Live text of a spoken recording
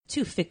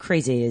Two Fit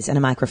Crazies and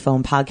a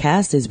Microphone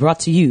podcast is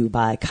brought to you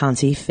by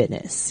Conti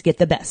Fitness. Get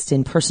the best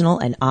in personal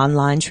and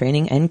online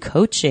training and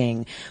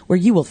coaching, where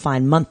you will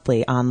find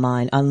monthly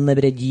online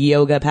unlimited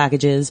yoga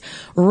packages,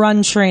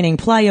 run training,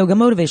 play yoga,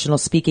 motivational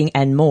speaking,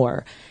 and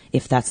more.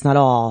 If that's not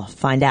all,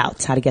 find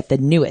out how to get the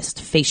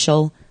newest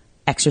facial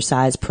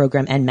exercise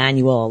program and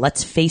manual.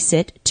 Let's face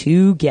it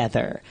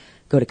together.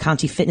 Go to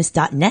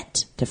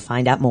contifitness.net to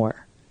find out more.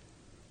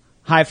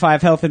 High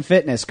Five Health and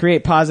Fitness.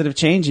 Create positive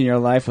change in your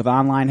life with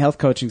online health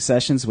coaching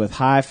sessions with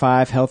High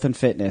Five Health and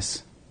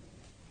Fitness.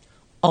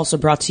 Also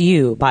brought to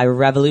you by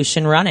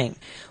Revolution Running.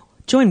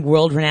 Join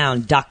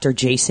world-renowned Dr.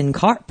 Jason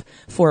Karp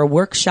for a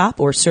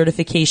workshop or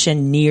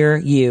certification near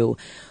you.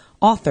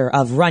 Author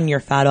of Run Your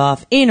Fat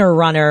Off, Inner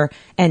Runner,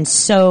 and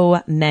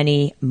so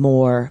many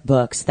more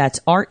books.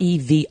 That's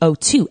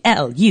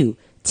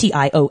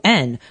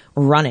REVO2LUTION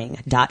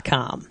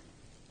running.com.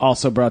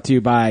 Also brought to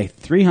you by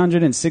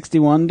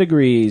 361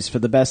 Degrees. For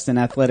the best in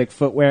athletic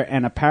footwear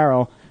and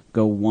apparel,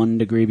 go 1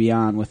 degree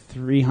beyond with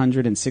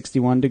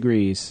 361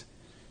 Degrees.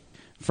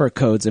 For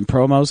codes and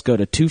promos, go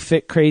to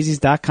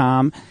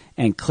twofitcrazies.com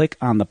and click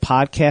on the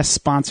podcast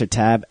sponsor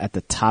tab at the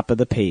top of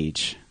the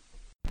page.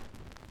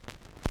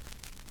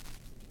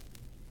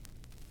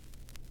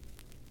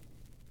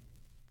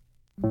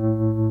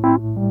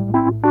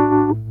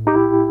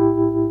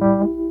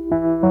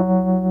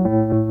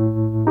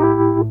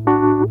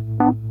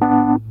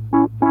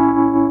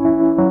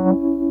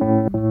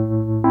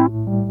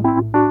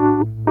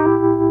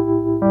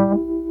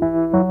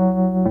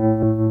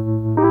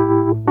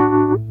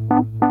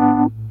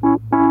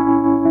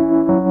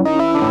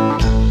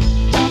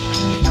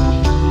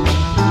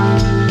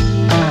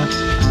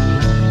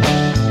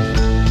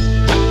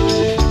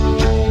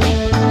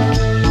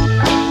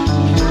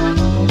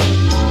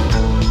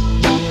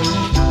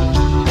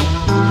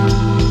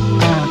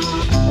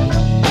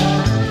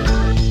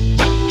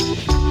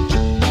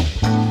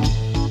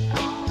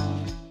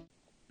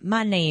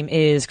 My name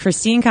is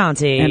Christine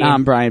Conti. And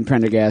I'm Brian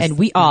Prendergast. And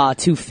we are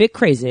Two Fit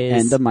Crazies.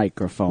 And the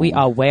microphone. We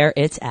are where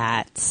it's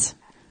at.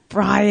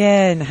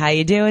 Brian, how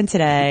you doing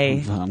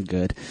today? I'm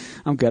good.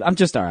 I'm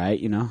just all right,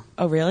 you know.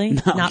 Oh, really?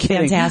 No, Not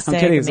kidding. fantastic?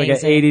 I'm kidding. It's amazing.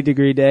 like an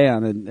 80-degree day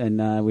on it,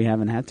 and we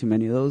haven't had too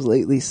many of those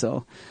lately,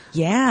 so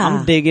yeah.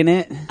 I'm digging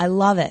it. I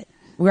love it.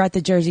 We're at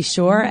the Jersey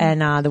Shore,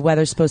 and the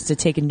weather's supposed to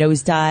take a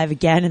nosedive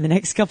again in the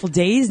next couple of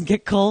days and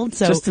get cold.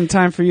 So just in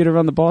time for you to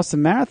run the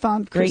Boston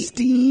Marathon,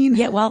 Christine.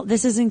 Yeah, well,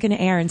 this isn't going to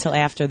air until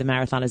after the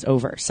marathon is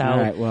over. So, all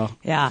right, well,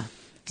 yeah.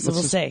 So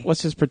we'll see.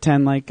 Let's just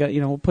pretend like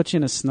we'll put you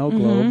in a snow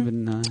globe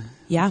and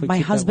yeah. My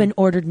husband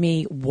ordered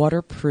me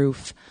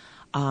waterproof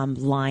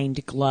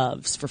lined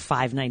gloves for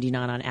 $5.99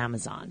 on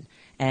Amazon.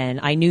 And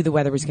I knew the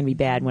weather was going to be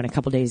bad when a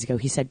couple days ago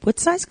he said, "What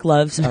size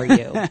gloves are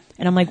you?"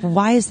 And I'm like,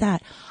 "Why is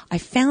that?" I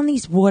found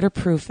these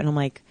waterproof, and I'm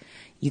like,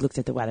 "You looked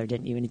at the weather,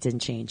 didn't you?" And it didn't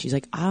change. He's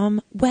like,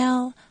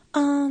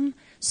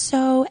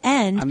 so,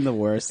 and I'm the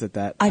worst at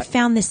that. I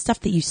found this stuff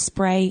that you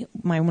spray.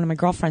 One of my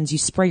girlfriends, you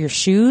spray your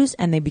shoes,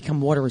 and they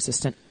become water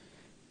resistant.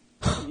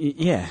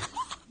 Yeah.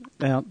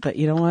 Well, but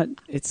you know what?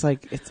 It's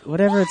like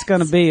whatever it's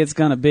gonna be,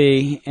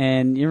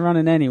 and you're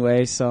running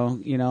anyway. So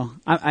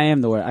I am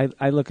the weather.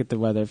 I look at the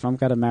weather. If I've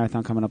got a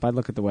marathon coming up, I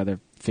look at the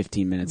weather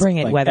 15 minutes. Bring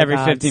it, like weather every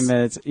gods. 15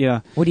 minutes. Yeah.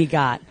 What do you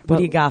got? What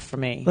do you got for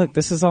me? Look,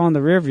 this is all in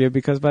the rear view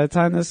because by the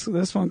time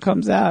this one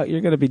comes out,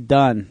 you're gonna be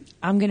done.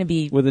 I'm gonna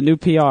be with a new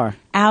PR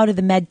out of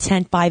the med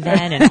tent by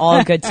then, and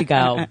all good to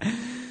go.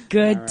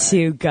 Good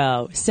to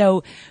go.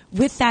 So,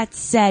 with that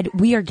said,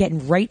 we are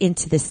getting right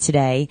into this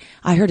today.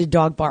 I heard a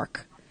dog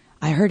bark.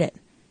 I heard it.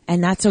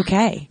 And that's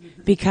okay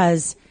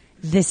because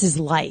this is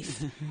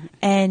life.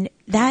 And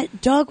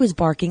that dog was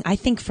barking, I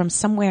think, from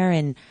somewhere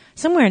in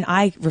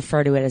I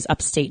refer to it as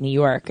upstate New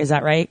York. Is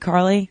that right,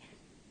 Carly?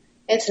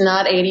 It's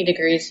not 80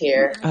 degrees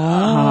here.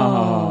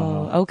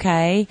 Oh,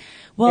 okay.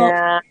 Well,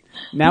 yeah.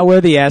 Now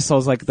we're the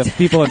assholes. Like the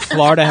people in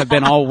Florida have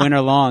been all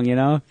winter long, you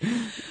know?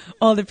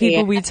 All the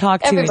people we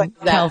talk to Everyone's in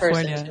that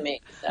California. person to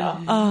me, so.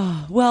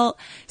 Oh, well,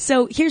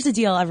 so here's the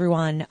deal,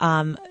 everyone.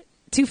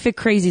 Two Fit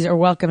Crazies are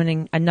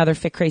welcoming another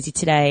Fit Crazy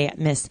today,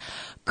 Miss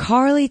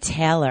Carly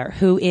Taylor,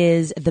 who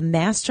is the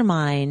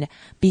mastermind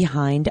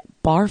behind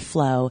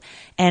Barflow.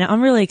 And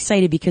I'm really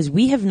excited because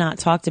we have not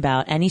talked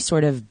about any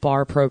sort of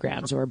bar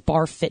programs or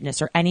bar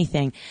fitness or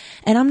anything.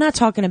 And I'm not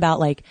talking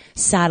about like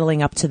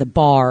saddling up to the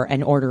bar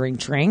and ordering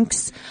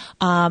drinks.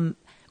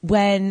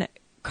 When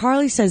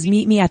Carly says,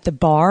 "Meet me at the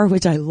bar,"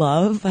 which I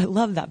love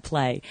that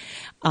play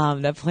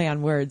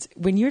on words.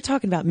 When you're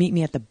talking about meet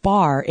me at the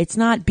bar, it's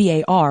not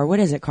BAR.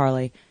 What is it,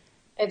 Carly?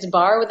 It's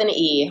bar with an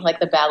E, like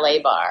the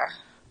ballet bar.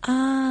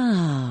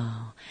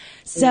 Oh.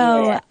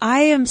 So yeah.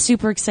 I am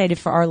super excited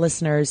for our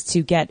listeners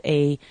to get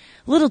a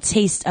little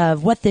taste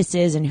of what this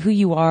is and who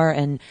you are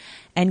and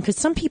because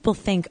some people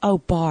think, oh,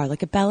 bar,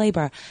 like a ballet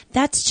bar,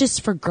 that's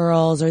just for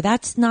girls or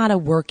that's not a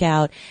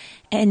workout.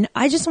 And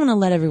I just want to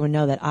let everyone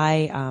know that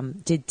I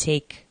did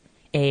take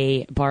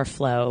a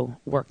Barflow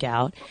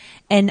workout,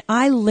 and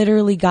I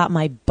literally got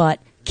my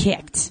butt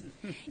kicked.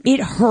 It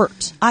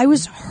hurt. I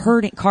was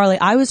hurting. Carly,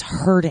 I was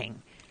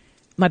hurting.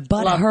 My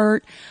butt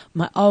hurt.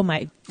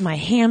 My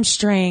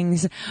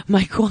hamstrings,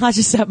 my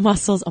quadricep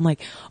muscles. I'm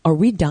like, are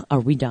we done? Are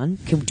we done?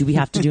 Do we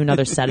have to do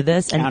another set of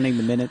this? And Counting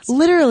the minutes.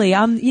 literally,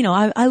 I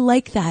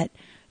like that,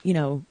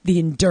 the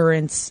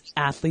endurance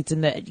athletes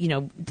and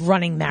the,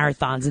 running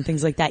marathons and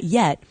things like that.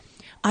 Yet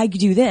I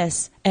do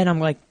this and I'm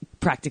like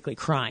practically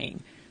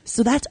crying.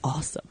 So that's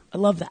awesome. I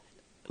love that.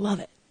 Love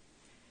it.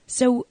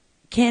 So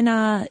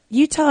can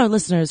you tell our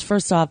listeners,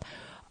 first off,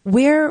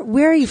 where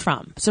are you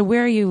from? So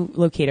where are you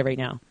located right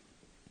now?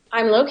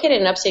 I'm located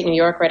in upstate New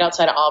York, right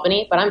outside of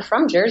Albany, but I'm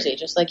from Jersey,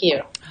 just like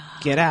you.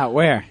 Get out.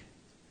 Where?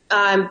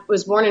 I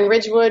was born in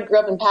Ridgewood, grew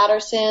up in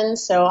Patterson,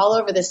 so all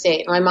over the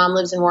state. My mom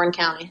lives in Warren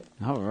County.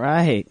 All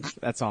right.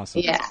 That's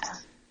awesome. Yeah,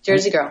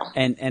 Jersey girl.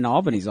 And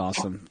Albany's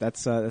awesome.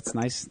 That's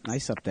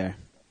nice up there.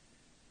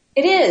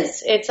 It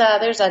is. It's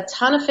there's a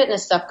ton of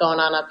fitness stuff going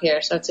on up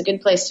here, so it's a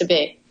good place to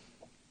be.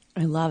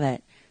 I love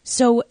it.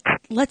 So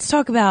let's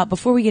talk about,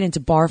 before we get into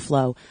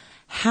Barflow,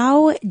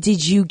 how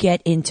did you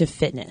get into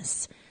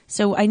fitness?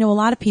 So I know a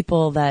lot of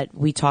people that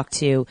we talk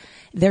to,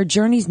 their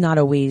journey's not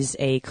always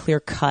a clear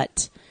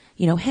cut,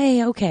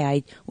 hey, okay,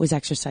 I was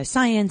exercise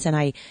science and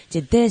I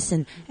did this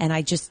and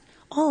I just,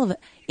 all of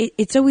it.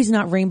 It's always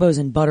not rainbows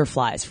and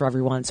butterflies for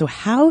everyone. So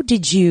how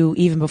did you,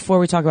 even before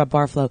we talk about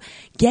Barflow,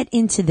 get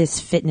into this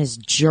fitness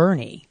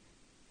journey?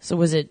 So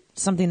was it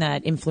something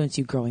that influenced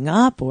you growing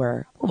up,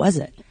 or what was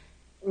it?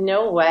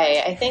 No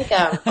way. I think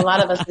a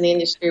lot of us in the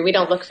industry, we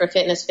don't look for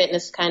fitness.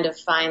 Fitness kind of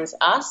finds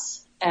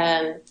us,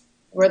 and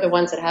we're the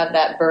ones that have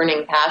that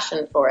burning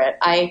passion for it.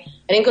 I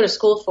didn't go to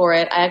school for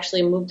it. I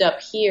actually moved up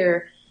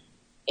here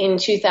in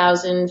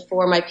 2000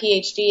 for my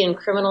PhD in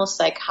criminal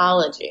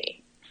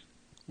psychology.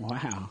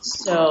 Wow.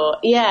 So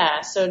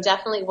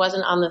definitely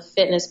wasn't on the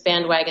fitness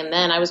bandwagon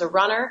then. I was a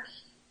runner,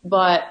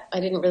 but I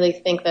didn't really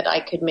think that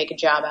I could make a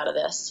job out of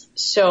this.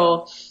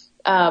 So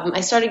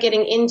I started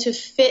getting into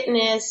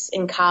fitness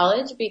in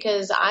college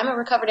because I'm a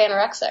recovered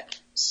anorexic.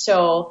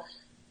 So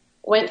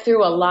went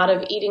through a lot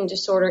of eating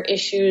disorder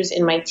issues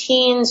in my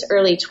teens,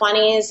 early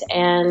 20s,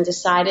 and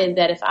decided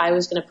that if I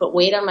was going to put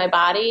weight on my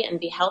body and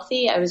be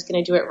healthy, I was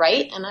going to do it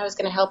right, and I was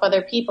going to help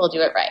other people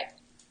do it right.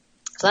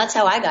 So that's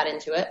how I got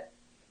into it.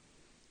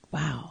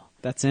 Wow.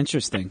 That's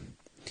interesting.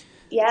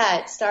 Yeah,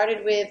 it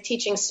started with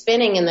teaching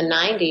spinning in the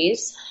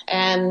 90s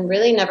and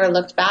really never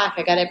looked back.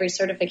 I got every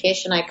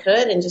certification I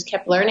could and just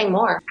kept learning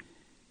more.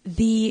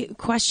 The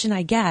question,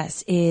 I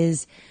guess,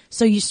 is,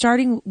 so you're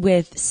starting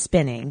with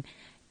spinning,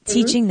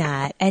 teaching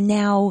that, and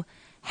now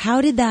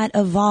how did that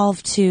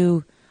evolve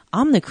to,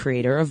 I'm the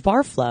creator of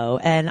Barflow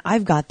and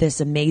I've got this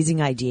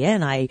amazing idea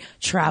and I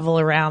travel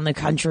around the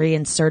country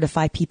and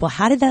certify people.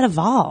 How did that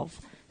evolve?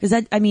 Because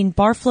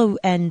Barflow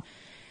and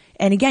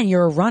again,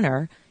 you're a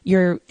runner.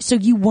 So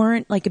you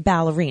weren't like a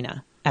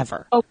ballerina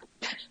ever.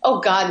 Oh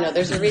God, no.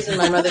 There's a reason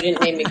my mother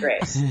didn't name me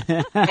Grace.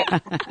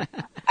 I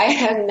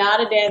am not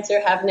a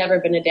dancer, have never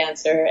been a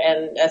dancer,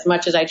 and as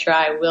much as I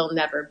try, will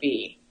never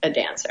be a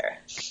dancer.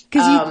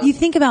 Because you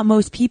think about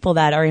most people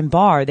that are in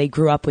bar, they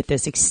grew up with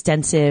this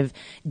extensive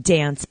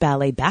dance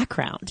ballet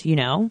background,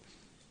 Yeah,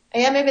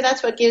 maybe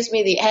that's what gives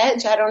me the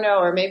edge. I don't know,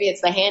 or maybe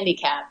it's the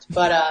handicapped,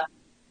 but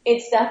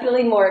it's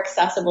definitely more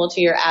accessible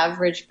to your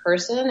average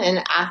person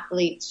and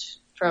athletes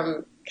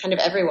from kind of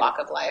every walk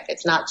of life.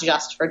 It's not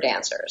just for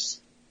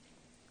dancers.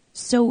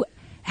 So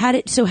how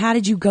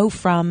did you go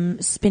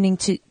from spinning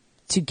to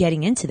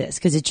getting into this?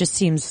 Because it just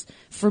seems,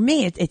 for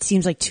me, it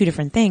seems like two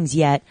different things.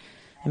 Yet,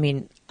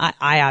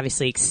 I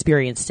obviously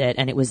experienced it,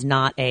 and it was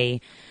not there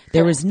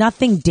was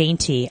nothing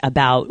dainty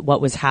about what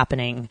was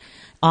happening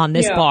on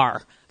this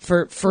bar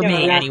for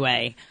me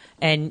anyway.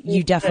 And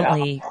you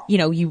definitely,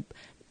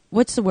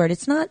 what's the word?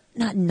 It's not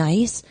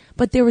nice,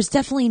 but there was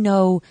definitely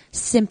no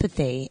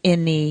sympathy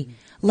in the,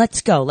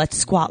 let's go, let's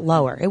squat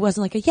lower. It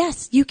wasn't like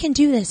yes, you can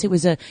do this. It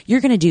was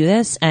you're going to do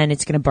this and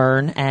it's going to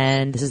burn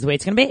and this is the way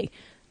it's going to be.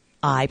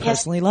 I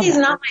personally love it. It's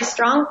not my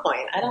strong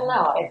point. I don't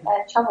know. I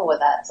have trouble with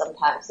that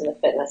sometimes in the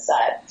fitness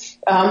side.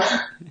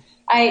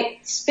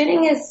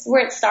 Spinning is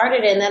where it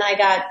started, and then I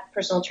got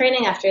personal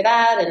training after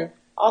that and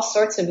all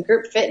sorts of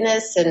group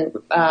fitness and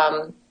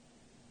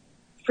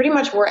pretty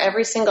much wore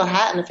every single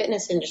hat in the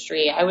fitness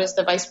industry. I was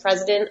the vice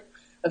president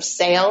of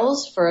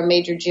sales for a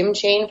major gym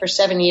chain for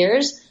 7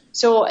 years.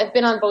 So I've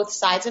been on both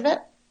sides of it.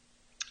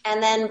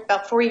 And then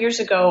about 4 years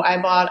ago,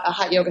 I bought a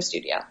hot yoga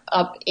studio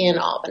up in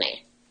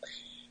Albany.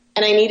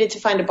 And I needed to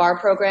find a bar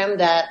program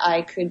that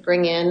I could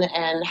bring in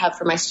and have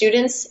for my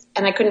students,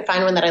 and I couldn't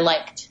find one that I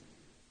liked.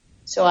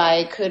 So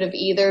I could have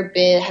either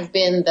have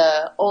been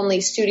the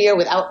only studio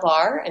without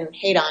bar and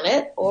hate on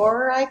it,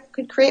 or I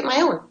could create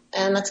my own.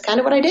 And that's kind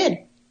of what I did.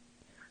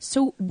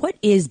 So what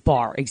is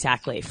bar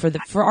exactly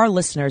for our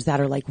listeners that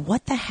are like,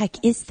 what the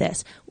heck is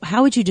this?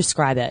 How would you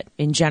describe it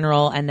in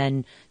general, and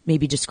then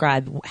maybe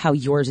describe how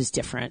yours is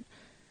different?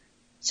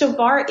 So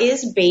bar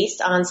is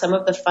based on some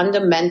of the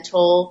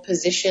fundamental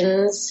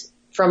positions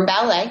from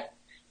ballet.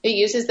 It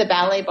uses the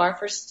ballet bar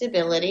for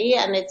stability,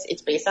 and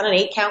it's based on an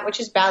 8 count, which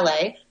is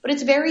ballet, but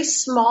it's very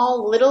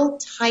small, little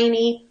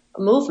tiny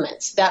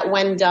movements that,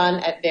 when done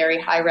at very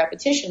high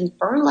repetitions,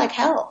 burn like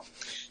hell.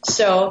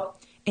 So,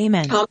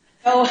 amen.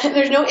 So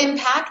there's no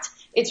impact.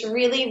 It's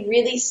really,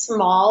 really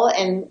small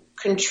and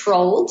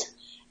controlled.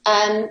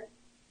 And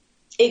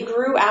it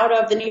grew out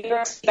of the New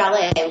York City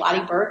Ballet,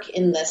 Lottie Burke,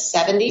 in the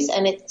 70s,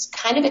 and it's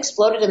kind of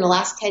exploded in the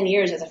last 10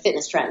 years as a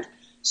fitness trend.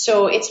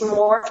 So it's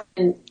more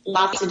in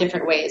lots of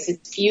different ways.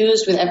 It's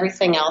fused with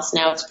everything else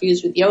now. It's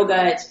fused with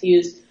yoga. It's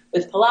fused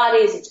with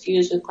Pilates. It's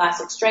fused with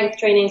classic strength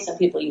training. Some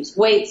people use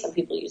weights. Some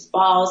people use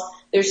balls.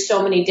 There's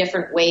so many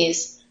different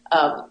ways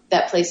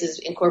that places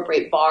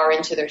incorporate bar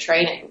into their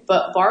training.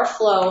 But Bar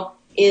Flow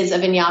is a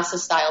vinyasa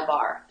style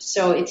bar.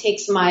 So it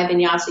takes my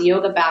vinyasa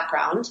yoga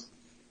background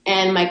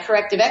and my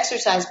corrective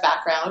exercise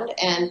background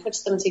and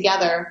puts them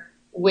together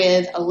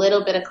with a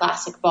little bit of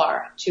classic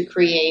bar to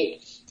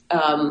create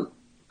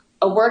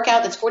a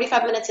workout that's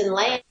 45 minutes in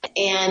length,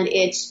 and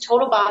it's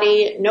total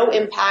body, no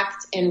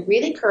impact, and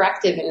really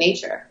corrective in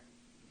nature.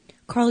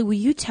 Carly, will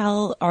you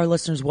tell our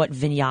listeners what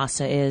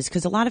vinyasa is?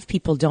 Because a lot of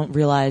people don't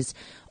realize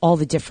all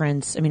the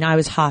difference. I mean, I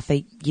was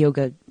hatha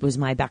yoga was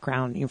my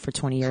background, for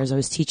 20 years. I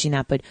was teaching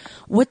that, but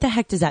what the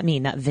heck does that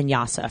mean, that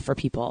vinyasa, for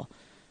people?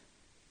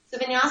 So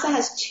vinyasa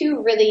has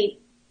two really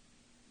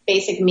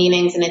basic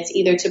meanings, and it's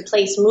either to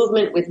place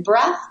movement with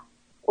breath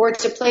or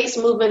to place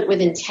movement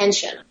with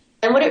intention.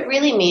 And what it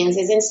really means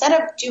is, instead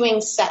of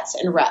doing sets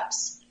and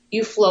reps,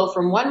 you flow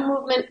from one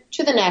movement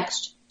to the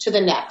next to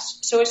the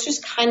next. So it's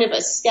just kind of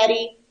a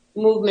steady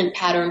movement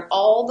pattern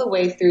all the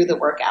way through the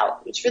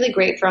workout. It's really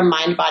great for a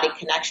mind-body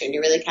connection.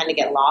 You really kind of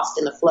get lost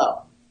in the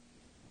flow.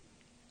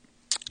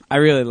 I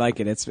really like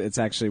it. It's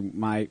actually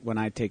when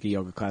I take a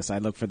yoga class, I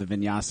look for the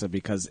vinyasa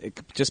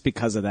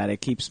because of that,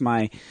 it keeps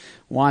my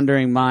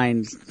wandering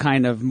mind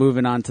kind of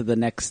moving on to the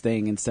next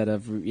thing instead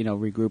of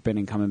regrouping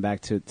and coming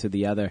back to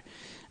the other.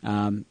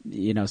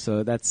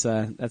 So that's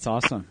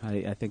awesome.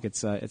 I think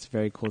it's a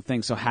very cool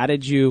thing. So how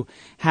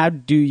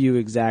do you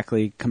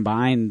exactly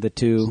combine the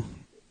two,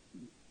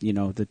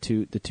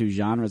 the two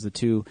genres, the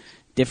two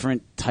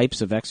different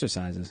types of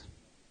exercises?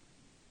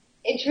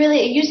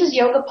 It uses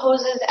yoga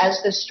poses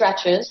as the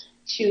stretches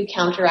to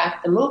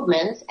counteract the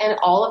movements, and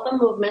all of the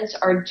movements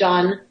are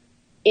done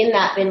in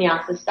that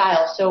vinyasa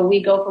style. So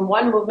we go from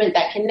one movement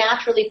that can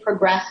naturally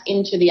progress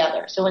into the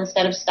other. So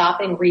instead of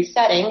stopping,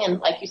 resetting, and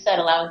like you said,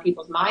 allowing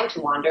people's mind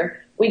to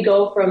wander, we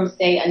go from,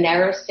 say, a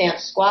narrow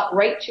stance squat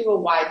right to a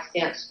wide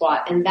stance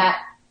squat. And that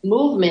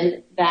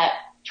movement, that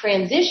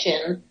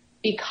transition,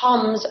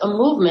 becomes a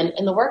movement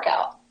in the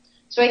workout.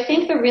 So I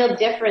think the real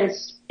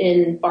difference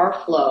in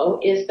Bar Flow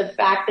is the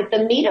fact that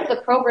the meat of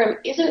the program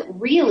isn't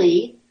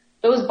really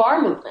those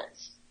bar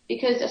movements,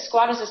 because a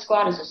squat is a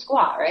squat is a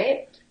squat,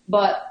 right?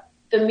 But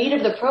the meat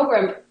of the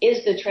program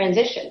is the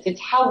transitions. It's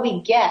how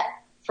we get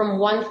from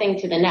one thing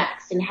to the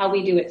next and how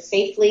we do it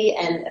safely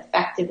and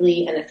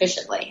effectively and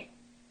efficiently.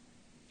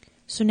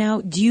 So now,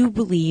 do you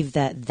believe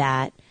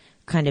that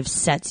kind of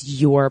sets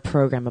your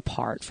program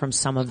apart from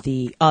some of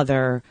the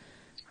other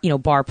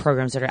bar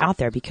programs that are out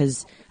there?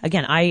 Because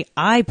again,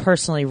 I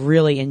personally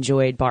really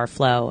enjoyed Bar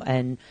Flow,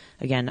 and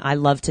again, I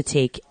love to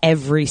take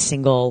every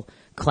single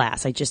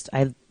class.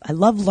 I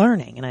love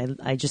learning, and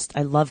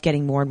I love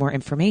getting more and more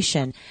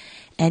information,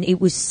 and it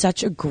was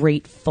such a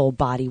great full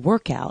body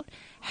workout.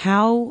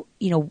 How,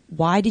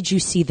 why did you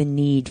see the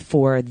need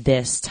for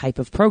this type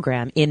of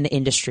program in the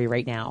industry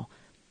right now?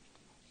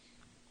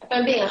 If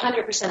I'm being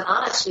 100%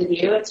 honest with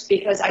you, it's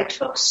because I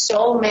took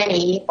so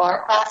many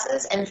bar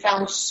classes and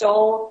found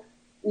so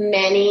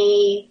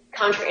many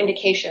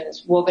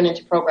contraindications woven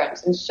into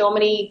programs and so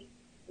many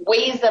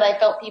ways that I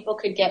felt people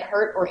could get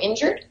hurt or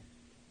injured.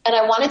 And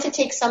I wanted to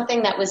take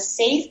something that was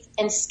safe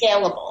and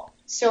scalable.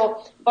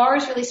 So bar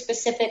is really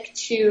specific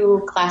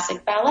to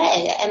classic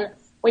ballet. And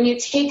when you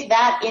take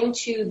that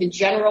into the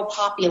general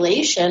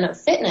population of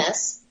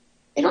fitness,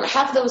 they don't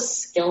have those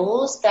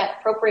skills,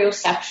 that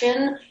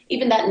proprioception,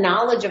 even that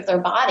knowledge of their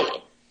body.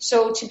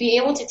 So to be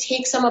able to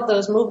take some of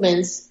those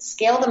movements,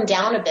 scale them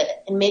down a bit,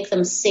 and make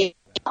them safe,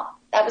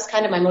 that was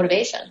kind of my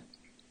motivation.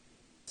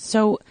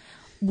 So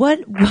what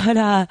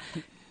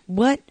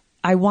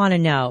I want to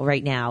know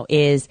right now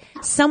is,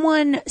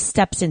 someone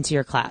steps into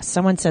your class.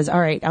 Someone says, all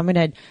right, I'm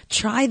going to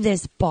try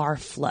this Bar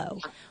Flow.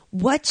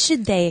 What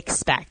should they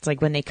expect?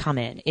 Like when they come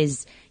in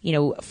is,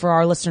 for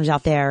our listeners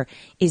out there,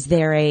 is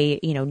there a,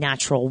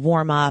 natural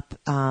warm up,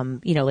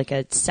 like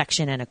a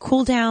section and a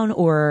cool down,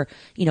 or,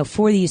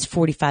 for these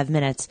 45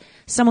 minutes,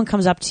 someone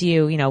comes up to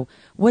you,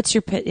 what's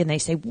your pit? And they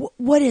say,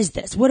 what is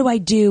this? What do I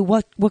do?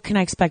 What can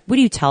I expect? What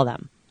do you tell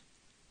them?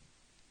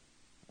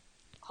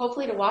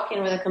 Hopefully to walk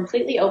in with a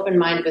completely open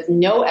mind with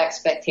no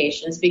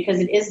expectations, because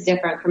it is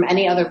different from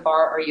any other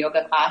bar or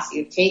yoga class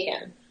you've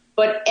taken.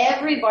 But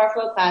every Bar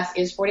Flow class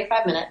is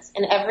 45 minutes,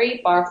 and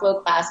every Bar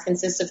Flow class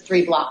consists of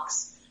 3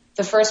 blocks.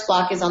 The first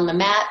block is on the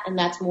mat, and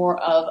that's more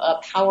of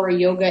a power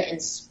yoga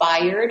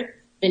inspired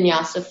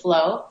vinyasa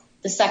flow.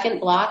 The second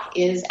block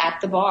is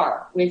at the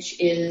bar, which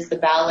is the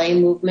ballet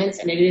movements,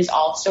 and it is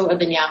also a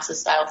vinyasa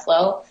style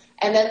flow.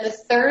 And then the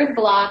third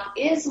block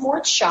is more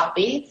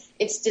choppy.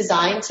 It's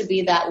designed to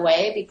be that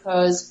way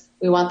because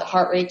We want the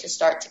heart rate to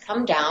start to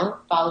come down,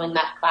 following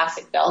that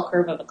classic bell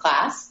curve of a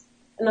class.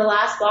 And the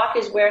last block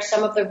is where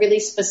some of the really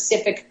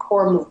specific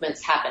core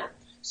movements happen.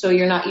 So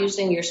you're not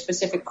using your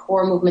specific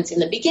core movements in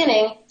the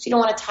beginning, so you don't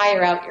want to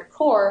tire out your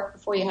core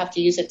before you have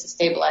to use it to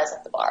stabilize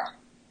at the bar.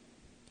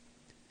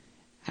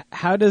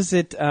 How does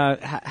it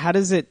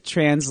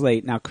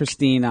translate? Now,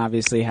 Christine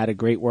obviously had a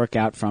great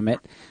workout from it.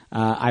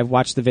 I've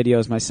watched the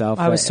videos myself.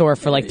 I was sore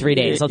for like 3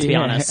 days. Let's be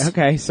honest.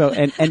 Okay, so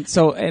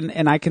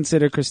and I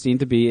consider Christine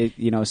to be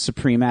a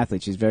supreme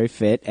athlete. She's very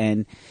fit,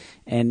 and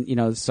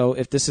so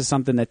if this is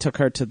something that took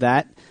her to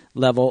that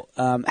level,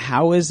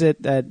 how is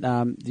it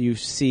that you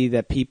see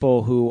that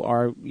people who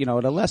are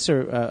at a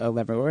lesser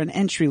level or an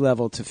entry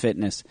level to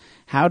fitness,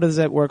 how does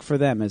that work for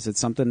them? Is it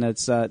something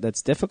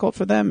that's difficult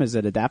for them? Is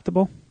it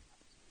adaptable?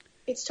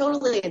 It's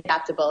totally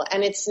adaptable,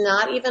 and it's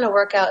not even a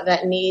workout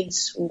that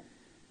needs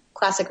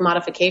classic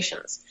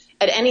modifications.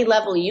 At any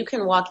level, you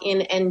can walk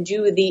in and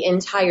do the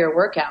entire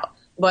workout,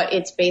 but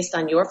it's based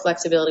on your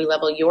flexibility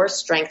level, your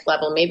strength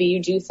level. Maybe you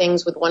do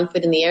things with one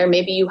foot in the air.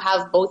 Maybe you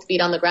have both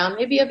feet on the ground.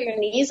 Maybe you have your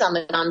knees on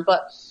the ground,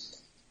 but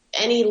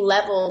any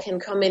level can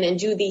come in and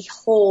do the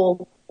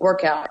whole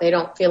workout. They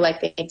don't feel like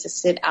they need to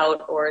sit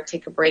out or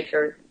take a break.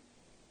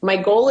 My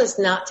goal is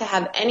not to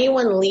have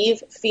anyone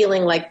leave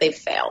feeling like they've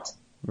failed.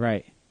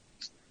 Right.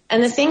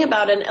 And the thing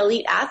about an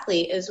elite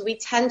athlete is we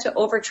tend to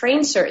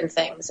overtrain certain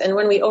things. And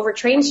when we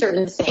overtrain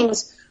certain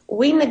things,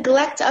 we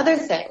neglect other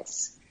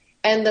things.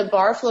 And the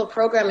bar flow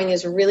programming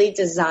is really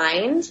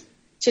designed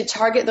to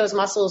target those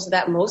muscles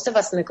that most of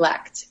us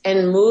neglect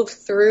and move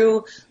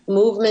through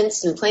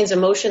movements and planes of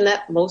motion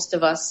that most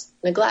of us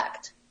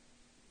neglect.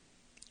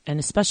 And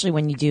especially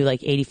when you do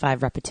like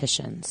 85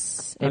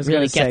 repetitions, it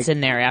really gets in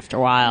there after a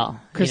while.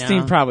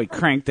 Christine probably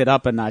cranked it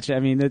up a notch.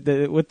 I mean,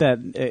 with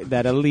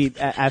that elite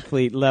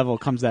athlete level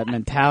comes that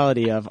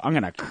mentality of, I'm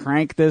going to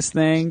crank this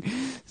thing.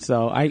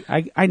 So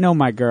I know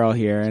my girl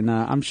here, and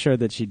I'm sure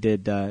that she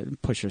did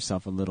push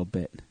herself a little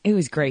bit. It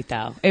was great,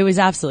 though. It was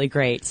absolutely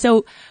great.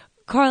 So,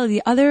 Carly,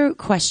 the other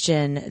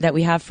question that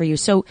we have for you,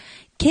 so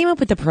came up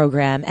with the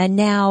program, and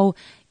now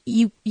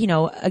you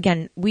know,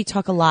 again, we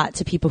talk a lot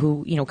to people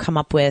who, come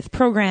up with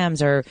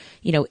programs or,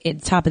 in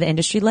top of the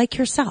industry like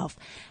yourself.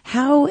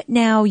 How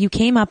now you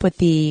came up with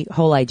the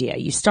whole idea,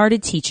 you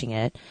started teaching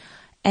it,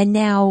 and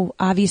now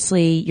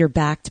obviously you're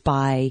backed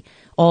by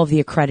all of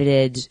the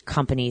accredited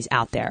companies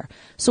out there.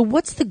 So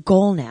what's the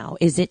goal now?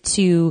 Is it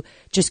to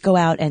just go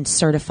out and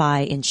certify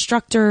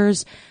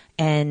instructors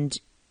and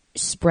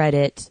spread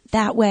it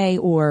that way?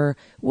 Or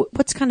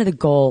what's kind of the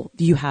goal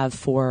you have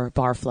for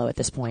Barflow at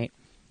this point?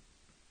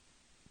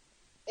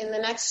 In the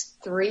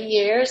next 3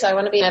 years, I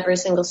want to be in every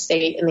single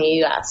state in the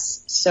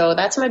U.S. So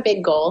that's my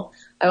big goal.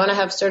 I want to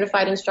have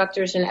certified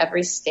instructors in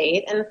every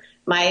state. And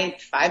my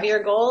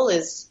 5-year goal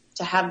is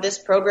to have this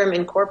program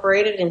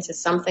incorporated into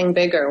something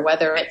bigger,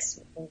 whether it's,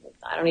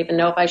 I don't even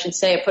know if I should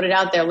say it, put it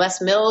out there, Les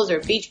Mills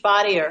or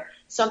Beachbody or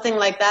something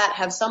like that.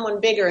 Have someone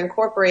bigger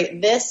incorporate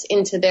this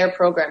into their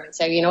program and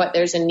say, you know what,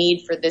 there's a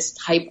need for this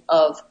type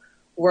of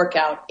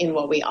workout in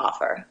what we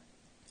offer.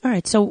 All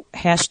right, so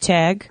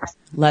hashtag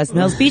Les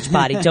Mills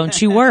Beachbody.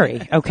 Don't you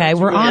worry, okay?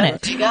 We're on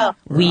it. There you go.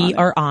 We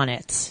are on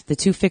it. The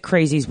two fit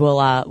crazies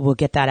will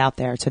get that out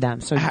there to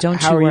them. So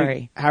don't you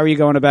worry. How are you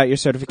going about your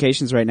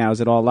certifications right now? Is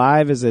it all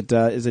live? Is it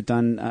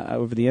done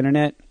over the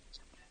internet?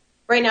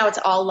 Right now, it's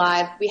all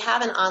live. We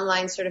have an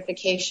online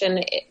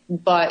certification,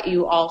 but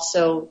you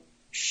also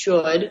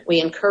we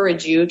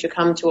encourage you to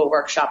come to a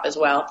workshop as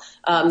well.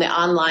 The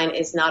online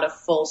is not a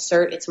full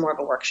cert; it's more of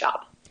a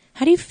workshop.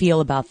 How do you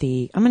feel about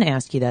I'm going to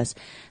ask you this.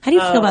 How do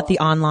you feel about the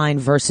online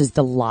versus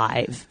the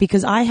live?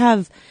 Because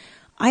I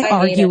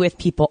argue with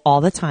people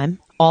all the time.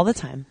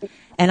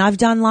 And I've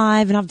done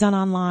live and I've done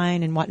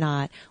online and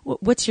whatnot.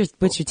 What's your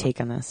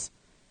take on this?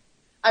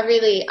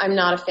 I'm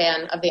not a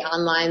fan of the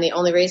online. The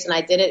only reason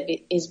I did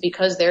it is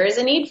because there is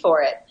a need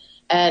for it.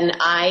 And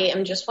I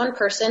am just one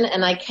person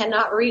and I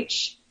cannot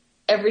reach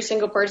every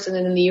single person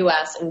in the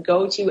U.S. and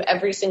go to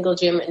every single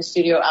gym and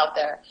studio out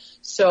there.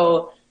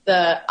 So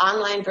the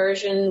online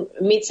version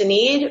meets a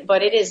need,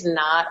 but it is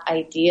not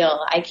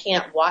ideal. I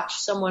can't watch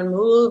someone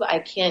move. I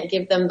can't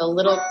give them the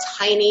little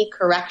tiny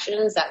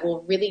corrections that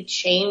will really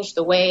change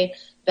the way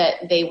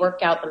that they work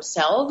out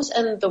themselves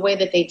and the way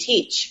that they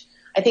teach.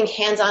 I think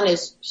hands-on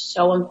is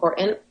so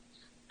important.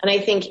 And I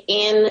think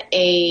in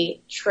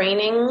a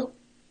training,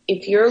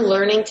 if you're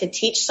learning to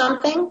teach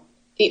something,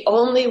 the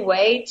only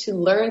way to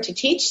learn to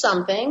teach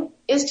something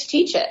is to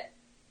teach it.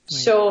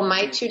 So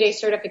my 2-day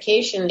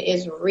certification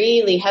is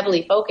really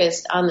heavily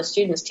focused on the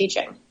students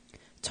teaching.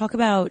 Talk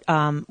about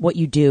what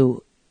you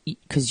do,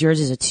 because yours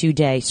is a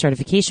 2-day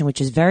certification,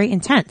 which is very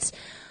intense.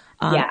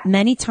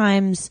 Many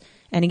times,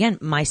 and again,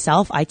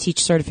 myself, I teach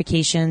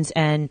certifications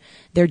and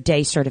they're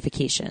day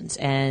certifications.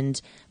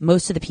 And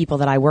most of the people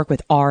that I work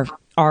with are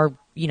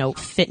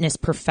fitness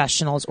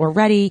professionals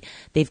already.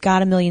 They've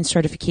got 1 million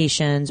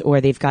certifications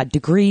or they've got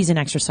degrees in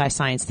exercise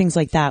science, things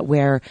like that,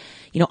 where,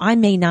 I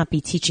may not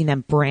be teaching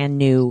them brand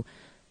new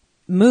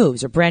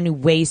moves or brand new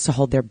ways to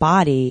hold their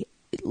body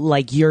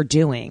like you're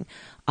doing.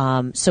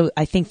 So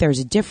I think there's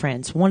a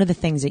difference. One of the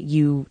things that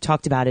you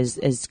talked about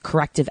is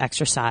corrective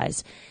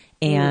exercise.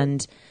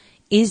 And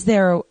is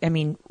there, I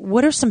mean,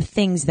 what are some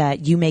things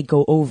that you may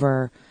go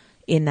over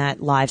in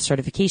that live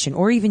certification,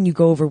 or even you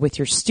go over with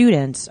your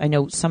students? I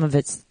know some of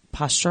it's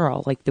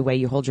postural, like the way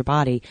you hold your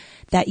body,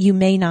 that you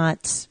may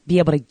not be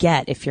able to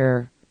get if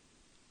you're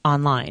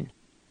online.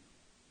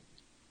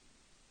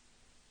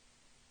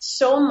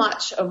 So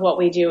much of what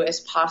we do is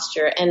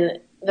posture. And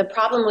the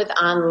problem with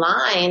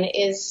online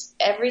is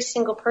every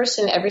single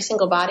person, every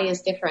single body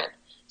is different.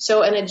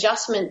 So an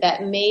adjustment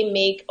that may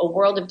make a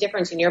world of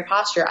difference in your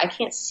posture, I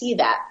can't see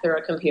that through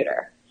a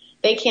computer.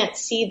 They can't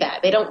see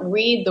that. They don't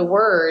read the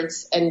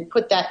words and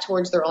put that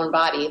towards their own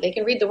body. They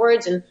can read the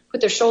words and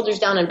put their shoulders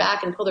down and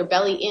back and pull their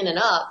belly in and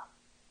up.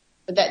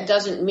 But that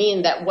doesn't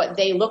mean that what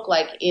they look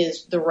like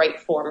is the right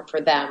form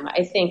for them.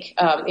 I think,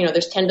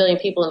 there's 10 billion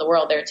people in the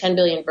world. There are 10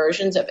 billion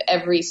versions of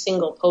every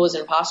single pose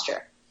and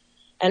posture.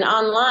 And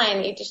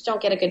online, you just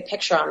don't get a good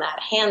picture on that.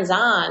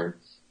 Hands-on,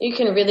 you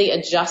can really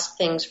adjust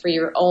things for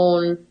your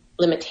own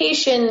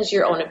limitations,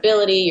 your own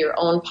ability, your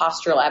own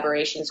postural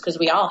aberrations, because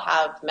we all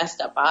have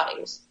messed up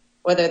bodies,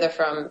 whether they're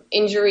from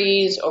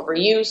injuries,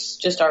 overuse,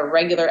 just our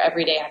regular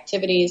everyday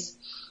activities.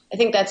 I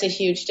think that's a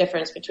huge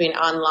difference between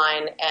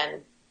online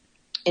and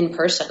in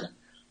person.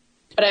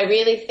 But I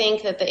really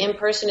think that the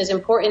in-person is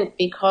important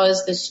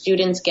because the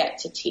students get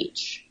to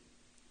teach.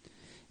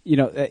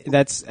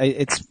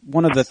 It's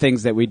one of the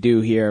things that we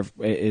do here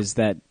is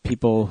that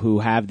people who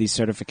have these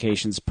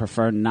certifications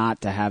prefer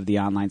not to have the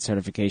online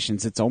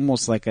certifications. It's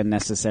almost like a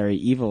necessary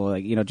evil,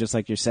 like, just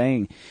like you're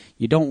saying,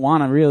 you don't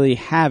want to really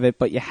have it,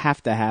 but you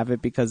have to have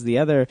it because the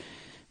other,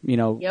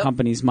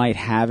 companies might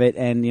have it.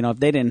 And, if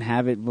they didn't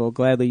have it, well,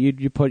 gladly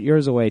you put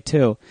yours away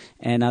too.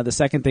 And the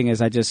second thing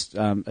is I just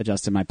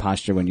adjusted my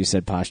posture when you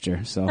said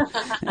posture. So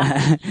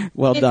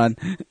well done.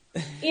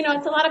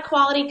 It's a lot of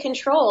quality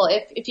control.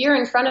 If you're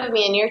in front of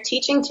me and you're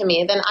teaching to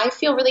me, then I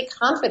feel really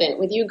confident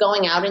with you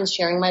going out and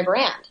sharing my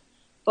brand.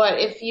 But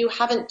if you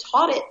haven't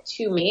taught it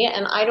to me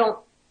and I don't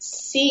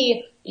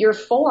see your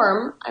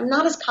form, I'm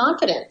not as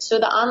confident. So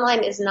the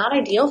online is not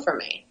ideal for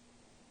me.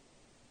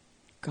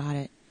 Got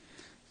it.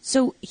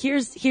 So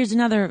here's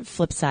another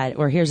flip side,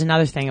 or here's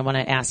another thing I want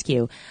to ask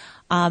you.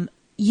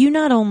 You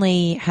not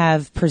only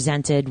have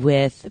presented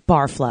with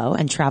Barflow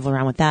and travel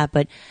around with that,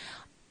 but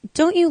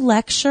don't you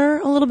lecture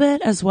a little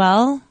bit as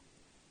well?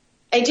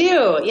 I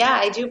do. Yeah,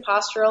 I do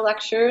postural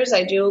lectures.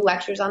 I do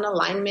lectures on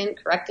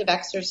alignment, corrective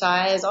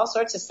exercise, all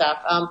sorts of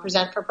stuff.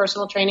 Present for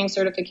personal training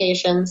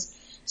certifications.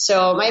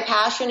 So my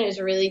passion is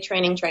really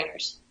training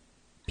trainers.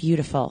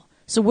 Beautiful.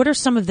 So what are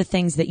some of the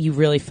things that you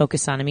really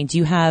focus on? I mean, do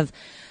you have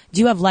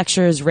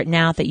lectures written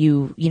out that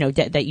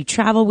that you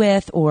travel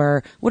with,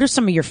 or what are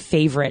some of your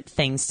favorite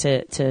things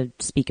to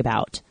speak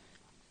about?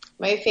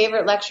 My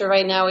favorite lecture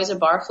right now is a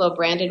Barflow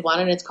branded one,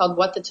 and it's called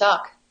What the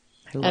Tuck.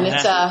 And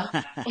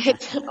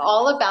it's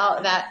all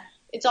about that.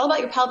 It's all about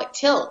your pelvic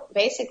tilt,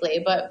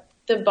 basically. But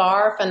the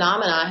bar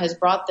phenomena has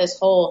brought this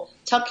whole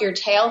tuck your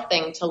tail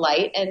thing to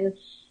light, and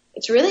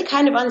it's really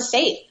kind of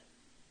unsafe.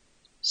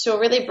 So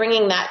really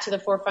bringing that to the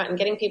forefront and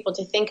getting people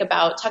to think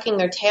about tucking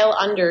their tail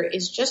under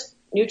is just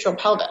neutral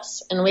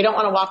pelvis. And we don't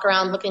want to walk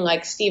around looking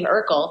like Steve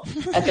Urkel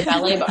at the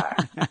ballet bar.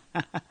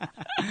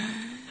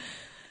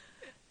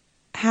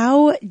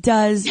 How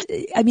does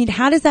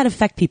that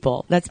affect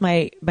people? That's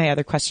my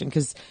other question,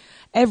 because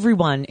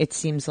everyone, it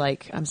seems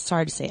like, I'm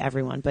sorry to say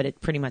everyone, but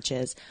it pretty much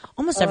is.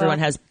 Almost everyone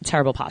has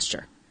terrible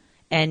posture.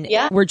 And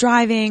we're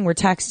driving, we're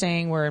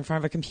texting, we're in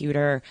front of a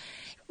computer.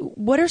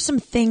 What are some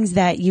things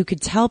that you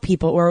could tell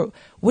people, or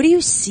what do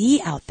you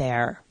see out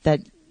there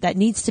that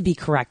needs to be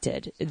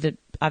corrected?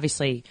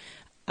 Obviously,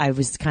 I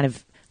was kind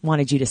of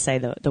wanted you to say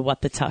the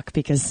what the tuck,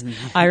 because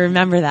I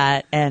remember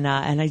that, and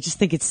I just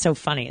think it's so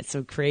funny, it's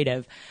so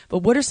creative. But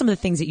what are some of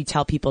the things that you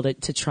tell people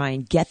to try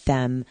and get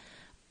them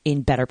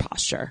in better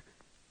posture?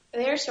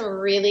 There are some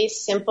really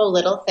simple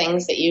little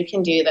things that you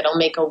can do that'll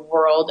make a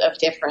world of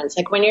difference.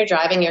 Like when you're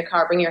driving your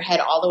car, bring your head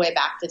all the way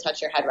back to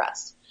touch your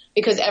headrest,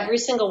 because every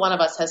single one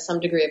of us has some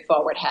degree of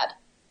forward head.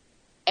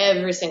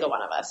 Every single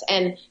one of us.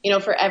 And,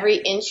 for every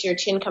inch your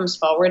chin comes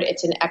forward,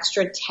 it's an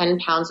extra 10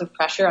 pounds of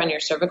pressure on your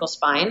cervical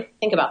spine.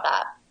 Think about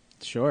that.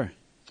 Sure.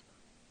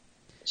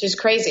 Which is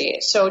crazy.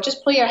 So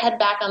just pull your head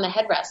back on the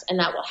headrest, and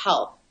that will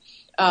help.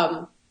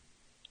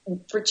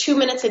 For 2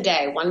 minutes a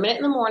day, 1 minute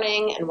in the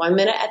morning and 1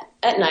 minute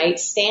at night,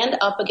 stand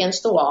up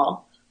against the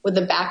wall with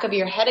the back of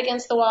your head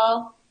against the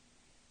wall,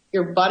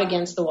 your butt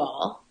against the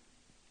wall,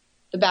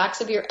 the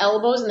backs of your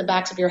elbows and the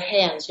backs of your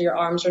hands, so your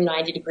arms are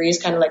 90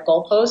 degrees, kind of like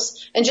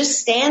goalposts, and just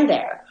stand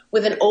there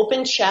with an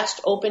open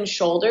chest, open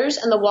shoulders,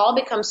 and the wall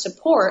becomes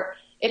support.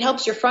 It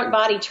helps your front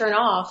body turn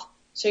off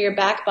so your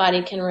back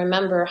body can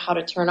remember how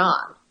to turn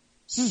on.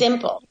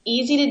 Simple.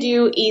 Easy to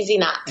do, easy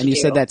not to do. And you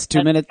said that's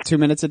 2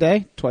 minutes a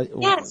day?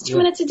 Yeah, it's 2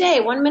 minutes a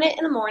day. 1 minute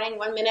in the morning,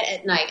 1 minute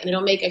at night, and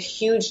it'll make a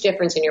huge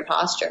difference in your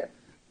posture.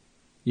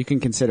 You can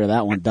consider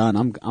that one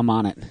done. I'm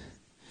on it.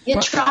 Yeah,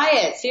 try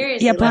it.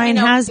 Seriously. Yeah, Brian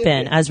has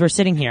been, as we're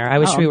sitting here. I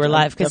wish we were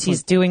live, because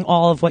he's doing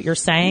all of what you're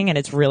saying, and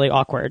it's really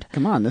awkward.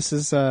 Come on, this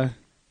is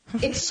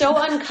It's so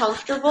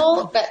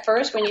uncomfortable at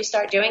first when you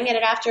start doing it,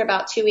 and after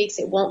about 2 weeks,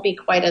 it won't be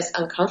quite as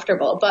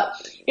uncomfortable. But,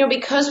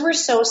 because we're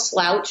so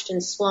slouched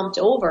and slumped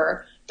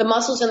over, the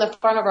muscles in the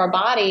front of our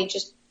body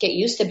just get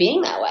used to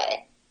being that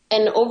way.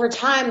 And over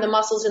time, the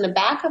muscles in the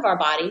back of our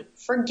body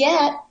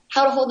forget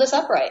how to hold us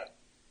upright.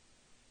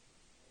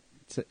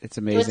 It's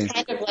amazing. So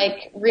it's kind of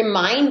like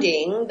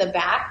reminding the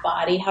back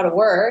body how to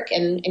work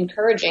and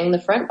encouraging the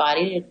front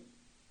body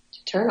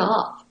to turn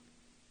off.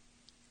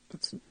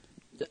 It's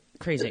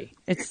crazy.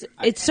 It's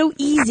so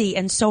easy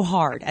and so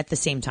hard at the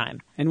same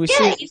time. And we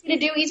see easy to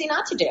do, easy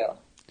not to do.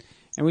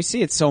 And we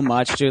see it so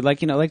much, dude.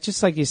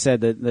 Just like you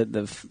said,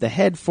 the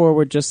head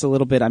forward just a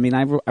little bit. I mean,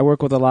 I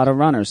work with a lot of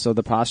runners, so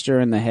the posture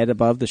and the head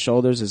above the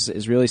shoulders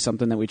is really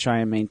something that we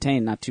try and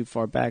maintain. Not too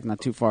far back, not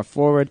too far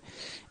forward,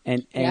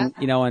 and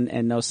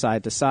no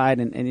side to side,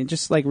 and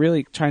just like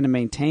really trying to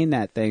maintain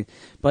that thing.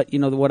 But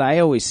what I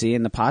always see,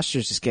 and the posture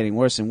is just getting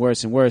worse and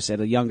worse and worse at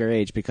a younger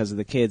age because of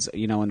the kids,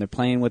 and they're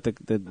playing with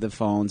the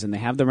phones, and they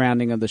have the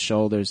rounding of the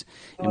shoulders,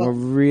 and we're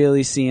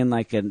really seeing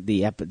like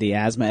the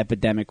asthma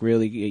epidemic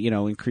really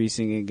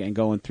increasing and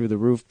going through the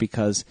roof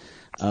because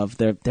of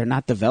they're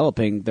not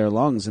developing their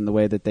lungs in the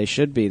way that they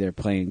should be. They're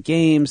playing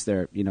games.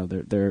 They're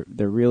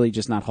really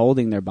just not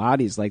holding their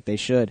bodies like they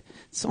should.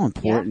 It's so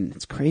important. Yeah.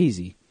 It's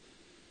crazy.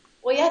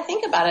 Well, yeah,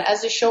 think about it.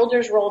 As the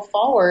shoulders roll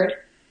forward,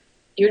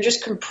 you're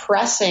just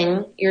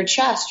compressing your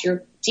chest.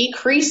 You're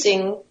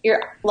decreasing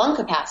your lung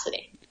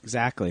capacity.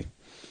 Exactly.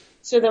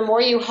 So the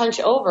more you hunch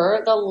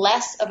over, the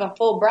less of a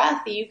full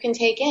breath that you can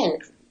take in.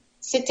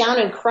 Sit down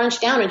and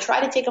crunch down and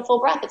try to take a full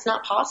breath. It's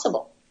not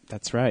possible.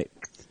 That's right.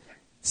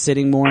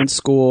 Sitting more in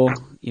school,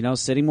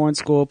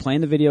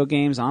 playing the video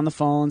games, on the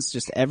phones,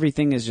 just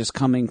everything is just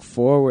coming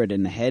forward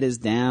and the head is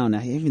down.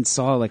 I even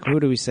saw, who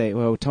do we say?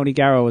 Well, Tony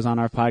Garrow was on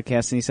our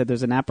podcast and he said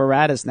there's an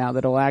apparatus now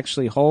that'll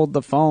actually hold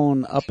the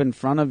phone up in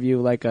front of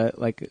you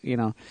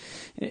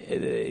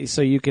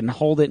so you can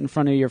hold it in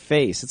front of your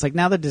face. It's like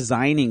now they're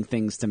designing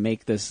things to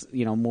make this,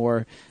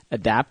 more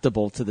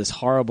adaptable to this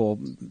horrible,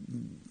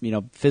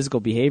 physical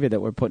behavior that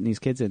we're putting these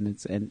kids in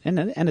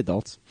and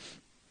adults.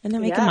 And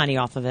they're making money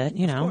off of it,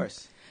 Of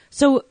course.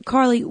 So,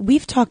 Carly,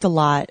 we've talked a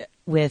lot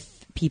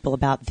with people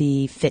about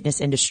the fitness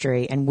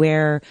industry and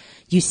where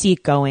you see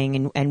it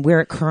going and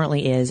where it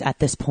currently is at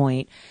this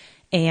point.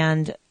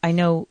 And I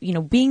know,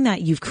 being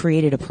that you've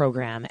created a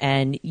program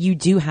and you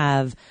do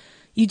have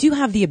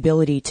the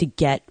ability to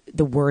get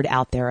the word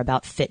out there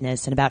about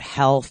fitness and about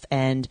health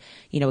and,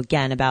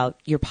 again, about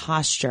your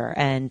posture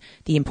and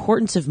the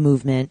importance of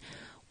movement.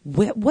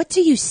 What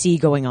do you see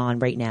going on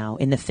right now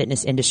in the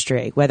fitness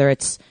industry, whether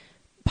it's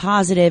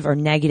positive or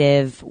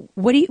negative?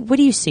 What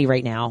do you see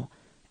right now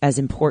as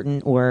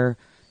important or,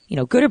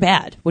 good or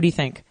bad? What do you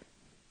think?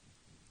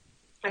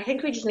 I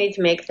think we just need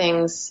to make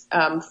things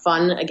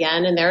fun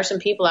again. And there are some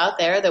people out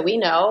there that we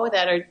know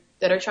that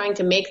are trying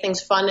to make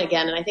things fun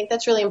again. And I think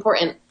that's really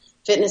important.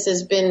 Fitness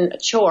has been a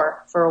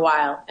chore for a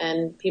while,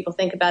 and people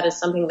think about it as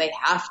something they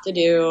have to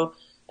do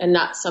and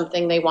not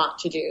something they want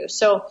to do.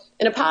 So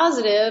in a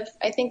positive,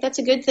 I think that's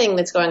a good thing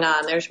that's going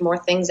on. There's more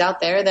things out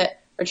there that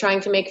are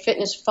trying to make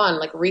fitness fun,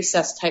 like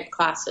recess type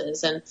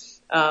classes. And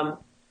on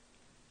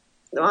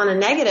a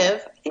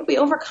negative, I think we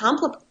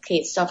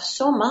overcomplicate stuff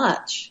so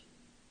much.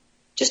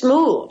 Just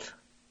move.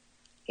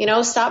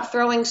 Stop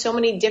throwing so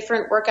many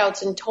different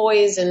workouts and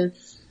toys and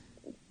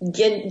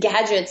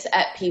gadgets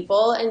at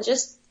people and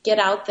just get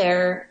out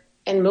there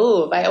and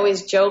move. I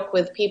always joke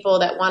with people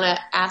that want to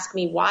ask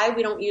me why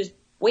we don't use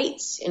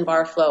weights in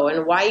bar flow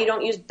and why you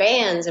don't use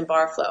bands in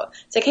bar flow.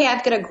 It's like, hey,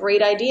 I've got a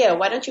great idea.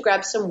 Why don't you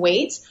grab some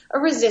weights, a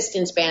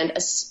resistance band, a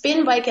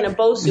spin bike, and a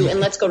Bosu, and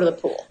let's go to the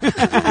pool.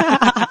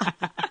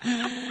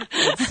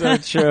 It's so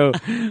true.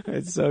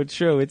 It's so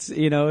true. It's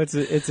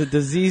it's a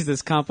disease,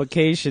 this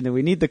complication, and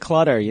we need the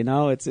clutter.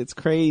 It's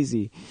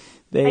crazy.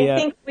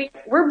 I think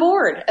we're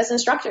bored as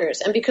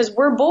instructors, and because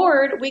we're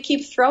bored, we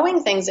keep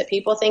throwing things at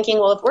people, thinking,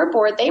 well, if we're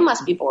bored, they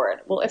must be bored.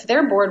 Well, if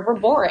they're bored, we're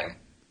boring.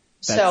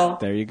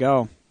 There you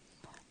go.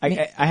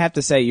 I have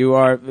to say, you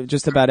are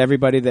just about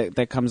everybody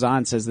that comes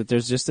on says that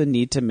there's just a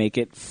need to make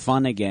it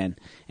fun again.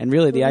 And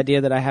really, the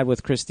idea that I had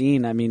with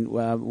Christine, I mean,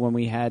 when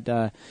we had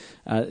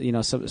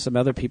some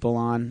other people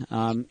on,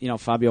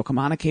 Fabio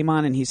Camana came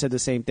on and he said the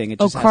same thing.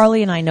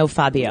 Carly and I know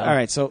Fabio. All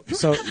right, so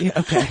yeah,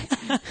 okay.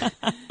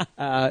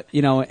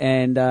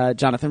 And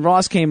Jonathan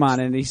Ross came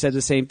on and he said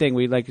the same thing.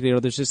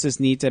 There's just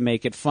this need to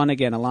make it fun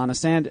again. Elena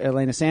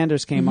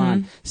Sanders came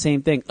on,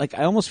 same thing.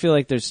 I almost feel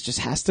like there's just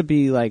has to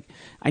be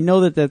I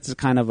know that that's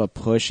kind of a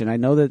push, and I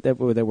know that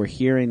we're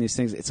hearing these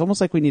things. It's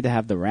almost like we need to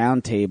have the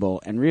round table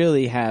and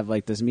really have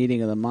this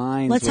meeting of the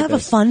minds. Let's have a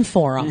fun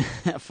forum.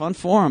 A fun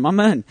forum. I'm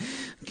in.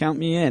 Count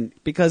me in,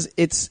 because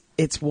it's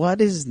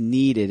what is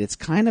needed. It's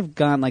kind of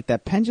gone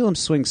that pendulum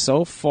swings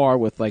so far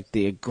with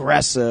the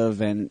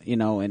aggressive and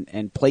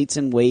and plates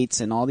and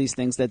weights and all these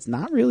things that's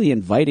not really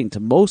inviting to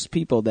most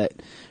people that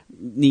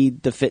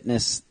need the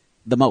fitness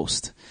the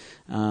most.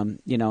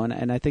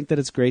 And I think that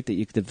it's great that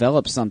you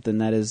develop something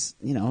that is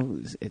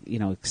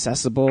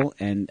accessible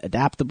and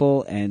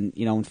adaptable and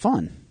and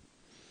fun.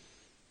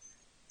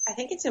 I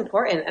think it's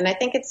important, and I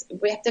think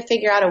we have to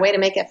figure out a way to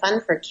make it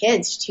fun for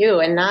kids too,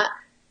 and not.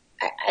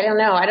 I don't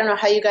know. I don't know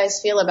how you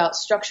guys feel about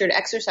structured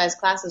exercise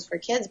classes for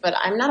kids, but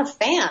I'm not a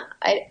fan.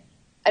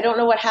 I don't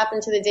know what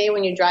happened to the day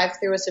when you drive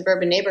through a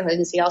suburban neighborhood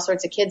and see all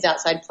sorts of kids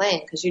outside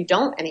playing, because you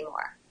don't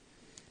anymore.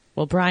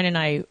 Well, Brian and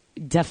I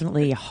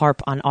definitely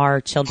harp on our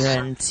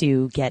children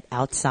to get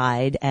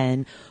outside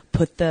and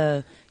put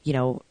the,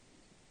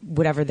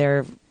 whatever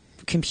their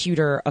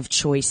computer of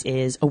choice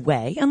is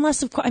away.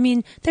 Unless, of course,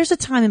 there's a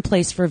time and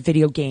place for a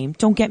video game.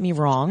 Don't get me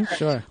wrong.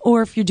 Sure.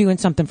 Or if you're doing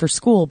something for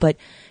school, but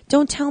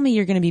don't tell me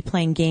you're going to be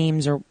playing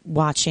games or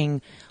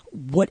watching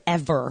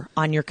whatever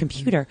on your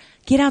computer.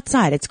 Get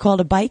outside. It's called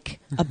a bike,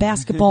 a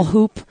basketball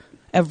hoop,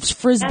 a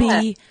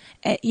frisbee.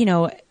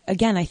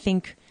 Again, I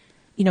think,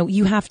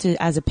 you have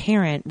to, as a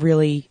parent,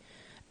 really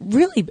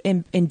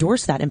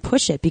endorse that and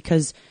push it,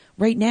 because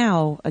right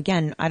now,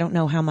 again, I don't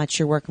know how much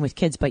you're working with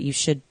kids, but you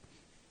should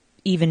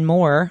even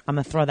more. I'm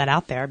going to throw that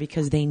out there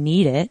because they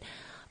need it.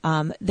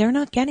 They're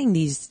not getting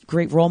these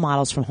great role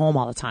models from home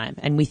all the time.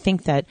 And we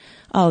think that,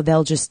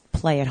 they'll just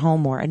play at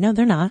home more. No,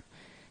 they're not.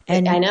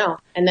 And I know.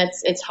 And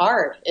it's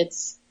hard.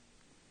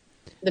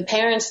 The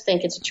parents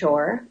think it's a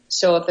chore.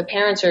 So if the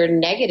parents are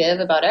negative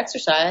about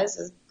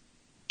exercise,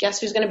 guess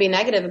who's going to be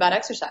negative about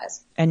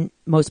exercise? And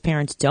most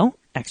parents don't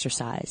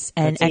exercise.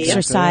 And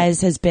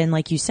exercise has been,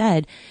 like you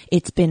said,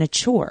 it's been a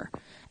chore.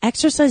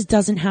 Exercise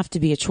doesn't have to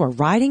be a chore.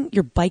 Riding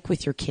your bike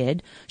with your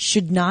kid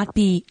should not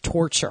be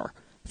torture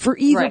for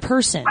either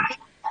person.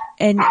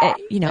 And,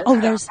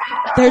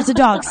 there's the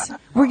dogs.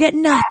 We're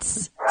getting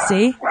nuts.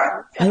 See?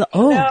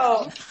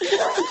 No.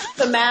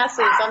 The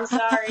masses. I'm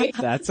sorry.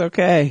 That's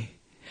okay.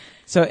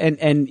 So,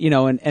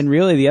 and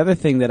really the other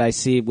thing that I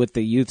see with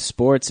the youth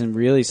sports, and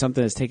really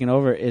something that's taken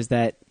over, is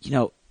that,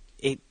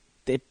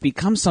 it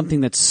becomes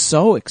something that's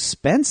so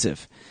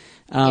expensive.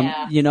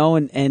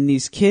 And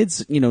these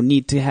kids,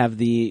 need to have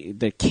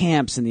the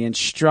camps and the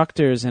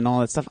instructors and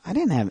all that stuff. I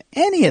didn't have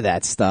any of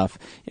that stuff.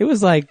 It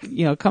was like,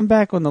 come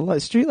back when the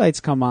street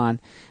lights come on.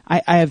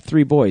 I have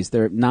 3 boys.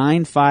 They're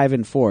 9, 5,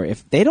 and 4.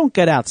 If they don't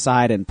get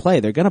outside and play,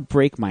 they're going to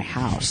break my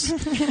house.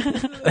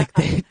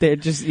 They're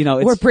just,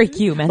 or break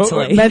you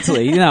mentally.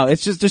 Mentally,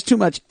 it's just, there's too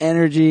much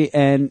energy,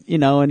 and,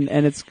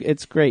 and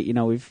it's great.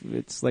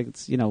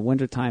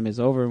 Wintertime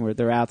is over and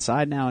they're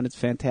outside now, and it's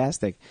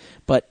fantastic.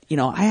 But,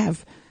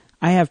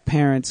 I have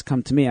parents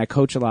come to me. I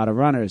coach a lot of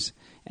runners,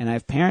 and I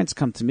have parents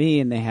come to me,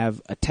 and they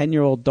have a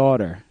 10-year-old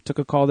daughter. Took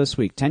a call this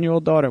week.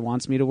 10-year-old daughter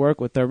wants me to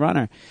work with their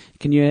runner.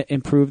 Can you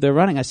improve their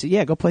running? I said,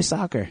 yeah, go play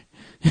soccer.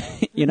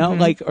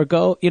 Or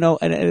go,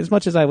 and as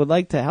much as I would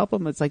like to help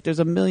them, it's like there's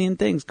a million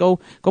things. Go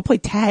play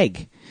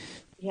tag.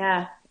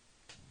 Yeah.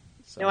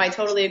 No, I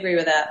totally agree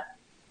with that.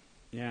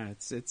 Yeah,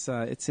 it's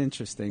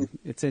interesting.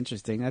 It's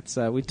interesting. That's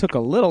we took a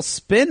little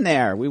spin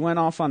there. We went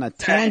off on a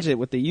tangent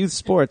with the youth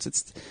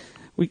sports.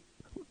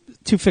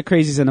 Two Fit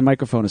Crazies and a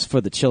microphone is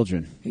for the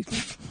children.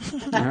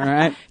 All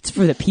right? It's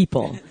for the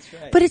people.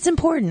 Right. But it's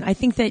important. I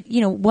think that,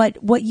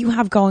 what you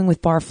have going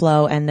with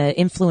Barflow and the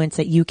influence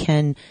that you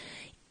can,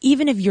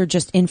 even if you're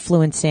just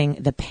influencing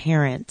the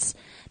parents,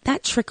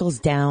 that trickles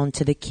down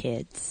to the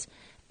kids.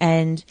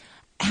 And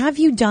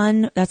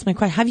that's my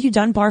question, have you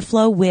done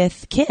Barflow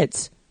with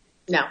kids?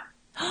 No.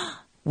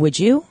 Would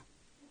you?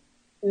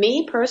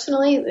 Me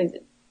personally,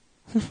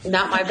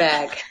 not my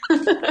bag.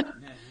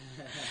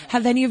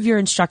 Have any of your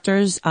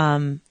instructors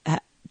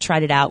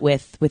tried it out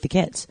with the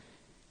kids?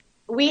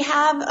 We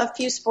have a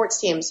few sports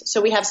teams. So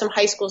we have some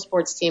high school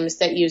sports teams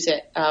that use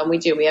it. We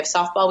do. We have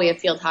softball. We have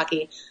field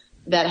hockey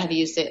that have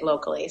used it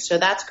locally. So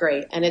that's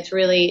great. And it's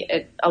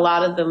really a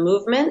lot of the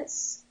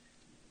movements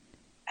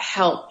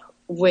help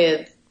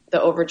with the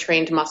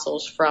overtrained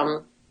muscles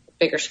from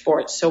bigger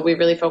sports. So we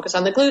really focus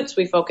on the glutes.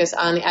 We focus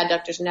on the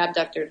adductors and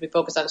abductors. We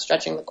focus on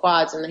stretching the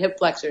quads and the hip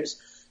flexors.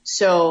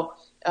 So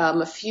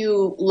a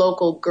few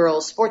local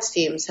girls sports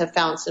teams have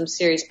found some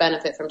serious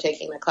benefit from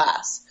taking the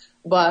class.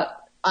 But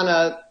on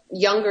a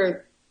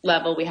younger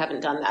level, we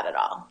haven't done that at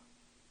all.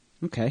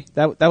 Okay.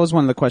 That was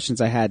one of the questions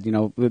I had,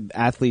 with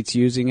athletes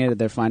using it,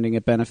 they're finding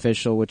it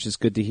beneficial, which is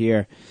good to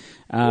hear.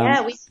 We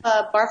have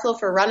Barflow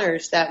for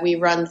runners that we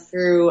run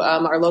through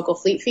our local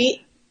Fleet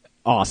Feet.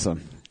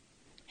 Awesome.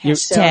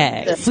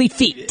 Fleet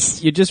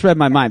Feet. You just read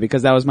my mind,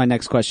 because that was my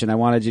next question. I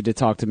wanted you to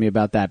talk to me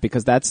about that,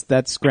 because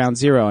that's ground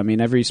zero. I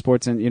mean, every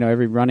sports and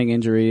every running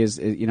injury is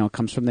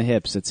comes from the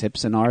hips. It's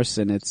hips and arse,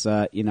 and it's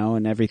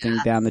and everything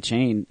down the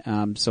chain.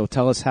 So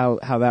tell us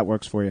how that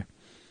works for you.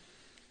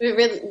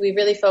 We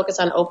really focus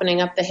on opening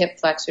up the hip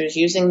flexors,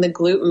 using the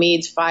glute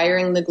medius,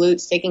 firing the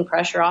glutes, taking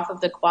pressure off of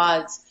the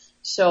quads.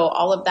 So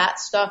all of that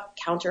stuff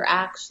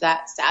counteracts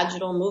that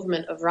sagittal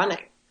movement of running.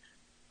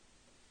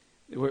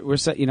 We're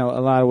a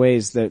lot of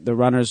ways that the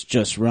runners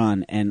just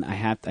run, and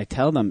I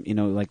tell them,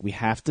 we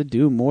have to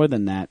do more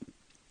than that,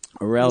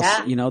 or else,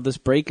 this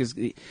break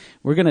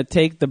we're going to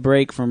take the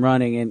break from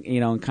running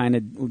and kind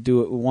of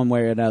do it one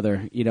way or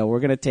another. We're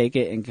going to take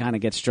it and kind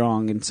of get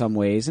strong in some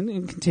ways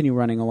and continue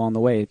running along the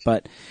way.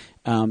 But,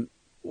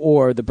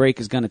 or the break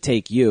is going to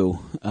take you,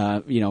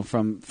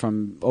 from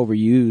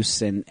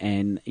overuse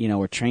and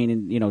or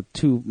training,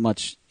 too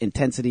much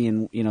intensity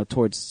and,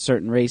 towards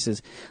certain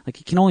races. Like,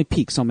 you can only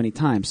peak so many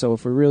times. So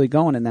if we're really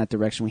going in that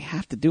direction, we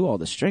have to do all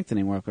the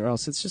strengthening work, or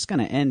else it's just going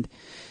to end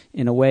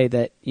in a way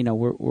that,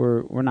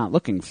 we're not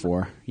looking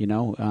for,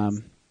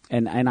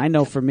 And I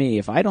know for me,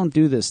 if I don't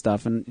do this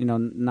stuff, and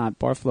not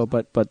bar flow,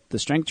 but the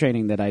strength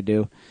training that I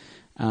do,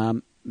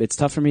 it's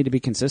tough for me to be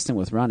consistent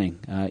with running.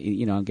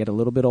 Get a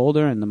little bit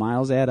older, and the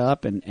miles add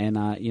up, and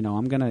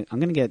I'm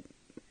gonna get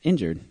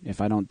injured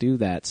if I don't do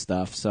that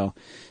stuff. So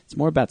it's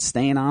more about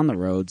staying on the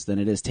roads than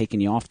it is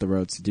taking you off the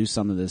roads to do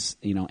some of this,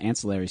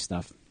 ancillary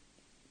stuff.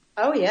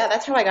 Oh yeah,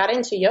 that's how I got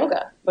into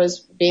yoga, was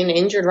being an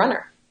injured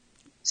runner.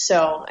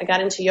 So I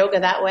got into yoga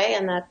that way,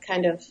 and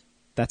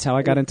That's how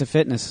I got into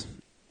fitness.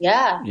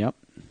 Yeah. Yep.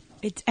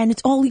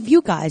 It's all of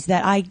you guys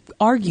that I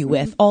argue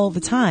with all the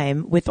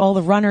time, with all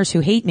the runners who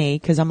hate me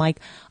because I'm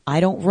like, I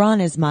don't run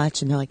as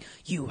much. And they're like,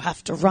 you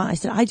have to run. I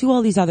said, I do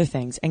all these other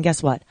things. And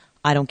guess what?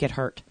 I don't get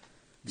hurt.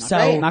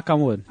 Knock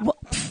on wood. Well,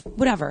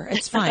 whatever.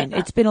 It's fine.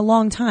 It's been a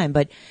long time,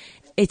 but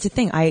it's a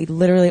thing. I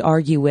literally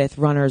argue with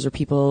runners or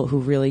people who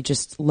really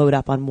just load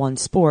up on one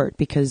sport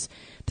because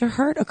they're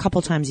hurt a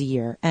couple times a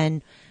year.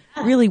 And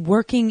really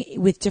working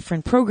with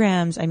different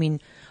programs, I mean,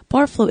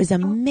 Barflow is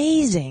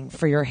amazing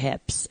for your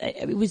hips.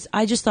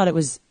 I just thought it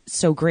was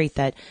so great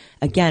that,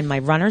 again, my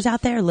runners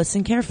out there,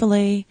 listen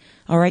carefully.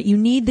 All right. You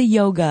need the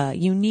yoga.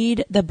 You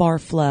need the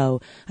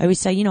Barflow. I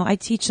always say, I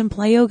teach them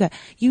play yoga.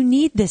 You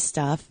need this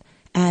stuff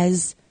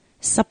as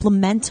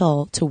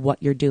supplemental to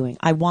what you're doing.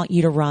 I want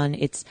you to run.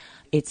 It's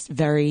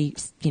very,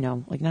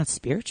 like not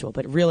spiritual,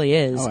 but it really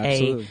is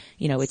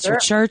it's your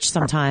church.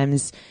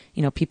 Sometimes,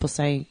 people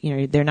say,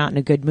 they're not in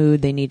a good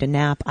mood. They need a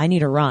nap. I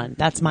need a run.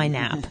 That's my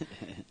nap.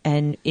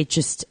 And it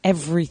just,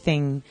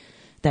 everything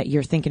that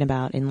you're thinking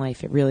about in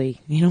life, it really,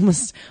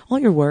 almost all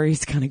your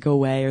worries kind of go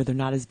away, or they're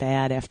not as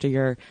bad after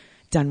you're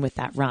done with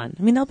that run.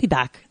 I mean, they'll be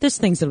back. There's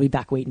things that'll be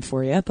back waiting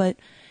for you, but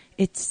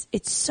it's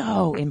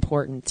so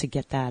important to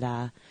get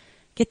that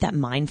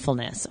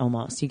mindfulness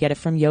almost. You get it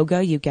from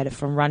yoga, you get it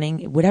from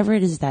running, whatever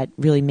it is that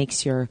really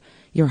makes your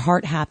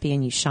heart happy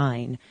and you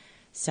shine.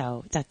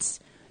 So that's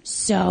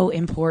so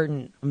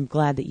important. I'm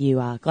glad that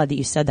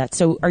you said that.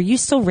 So are you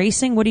still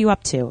racing? What are you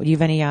up to? Do you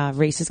have any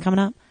races coming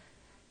up?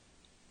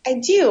 I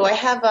do. I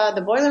have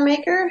the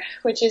Boilermaker,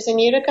 which is in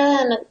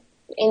Utica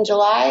in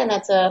July, and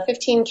that's a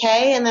 15K.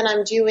 And then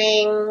I'm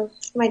doing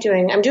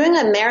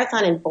a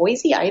marathon in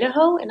Boise,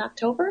 Idaho in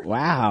October.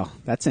 Wow.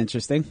 That's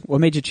interesting. What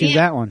made you choose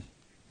that one?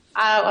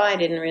 Well, I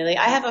didn't really.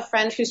 I have a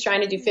friend who's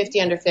trying to do 50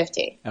 under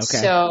 50. Okay.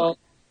 So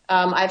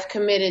I've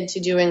committed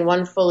to doing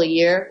one full a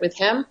year with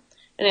him.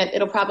 And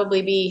it'll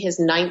probably be his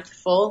 9th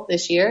full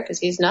this year because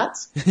he's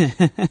nuts. And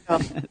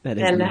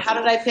nuts. How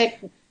did I pick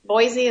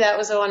Boise? That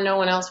was the one no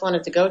one else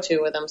wanted to go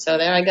to with him. So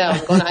there I go.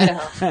 I'm going to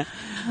Idaho.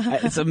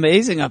 It's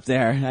amazing up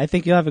there. I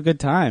think you'll have a good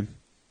time.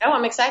 Oh,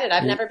 I'm excited.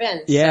 I've never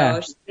been. Yeah. So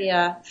it should be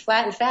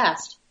flat and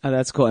fast. Oh,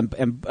 that's cool. And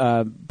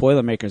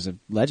Boilermaker's a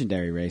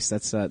legendary race.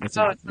 It's one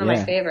of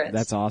my favorites.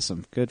 That's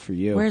awesome. Good for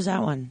you. Where's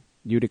that one?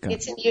 Utica.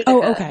 It's in Utica.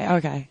 Oh,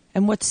 okay.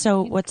 And what's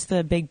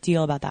the big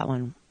deal about that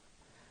one?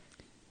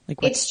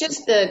 It's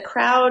just the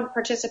crowd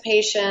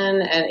participation,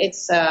 and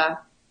it's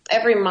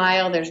every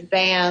mile there's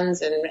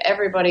bands, and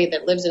everybody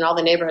that lives in all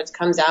the neighborhoods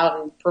comes out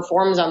and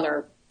performs on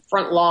their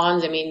front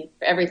lawns. I mean,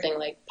 everything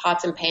like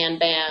pots and pan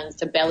bands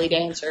to belly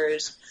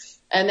dancers.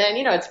 And then,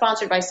 it's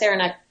sponsored by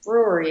Saranac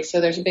Brewery,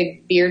 so there's a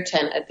big beer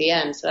tent at the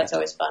end, so that's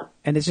always fun.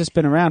 And it's just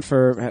been around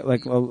for,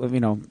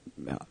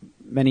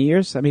 many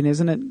years? I mean,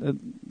 isn't it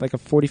like a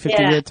 40,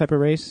 50-year type of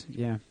race?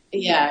 Yeah.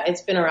 Yeah,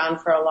 it's been around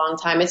for a long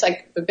time. It's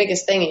like the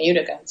biggest thing in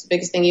Utica. It's the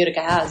biggest thing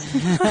Utica has.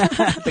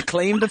 The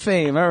claim to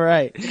fame. All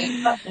right.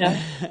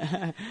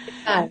 Yeah.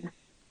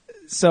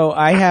 So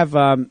I have,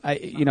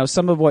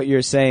 some of what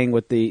you're saying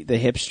with the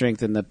hip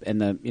strength and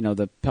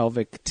the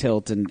pelvic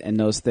tilt and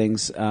those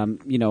things.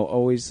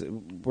 Always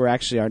we're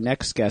actually our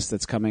next guest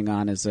that's coming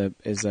on is a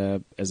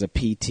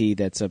PT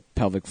that's a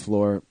pelvic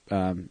floor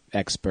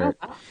expert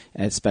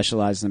and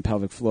specializes in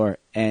pelvic floor.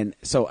 And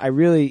so I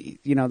really,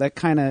 that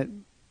kind of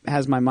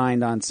has my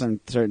mind on some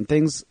certain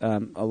things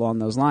along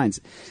those lines.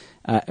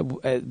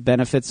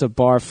 Benefits of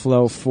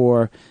Barflow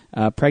for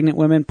pregnant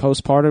women,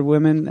 postpartum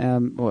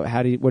women. What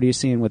are you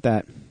seeing with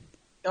that?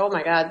 Oh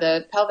my God,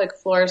 the pelvic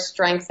floor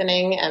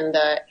strengthening and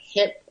the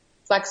hip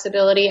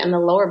flexibility and the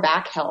lower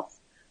back health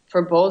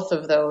for both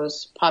of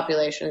those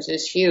populations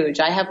is huge.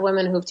 I have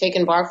women who've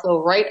taken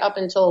Barflow right up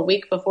until a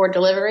week before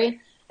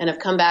delivery and have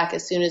come back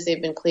as soon as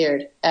they've been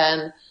cleared.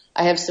 And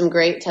I have some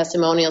great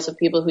testimonials of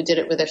people who did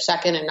it with their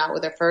second and not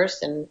with their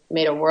first and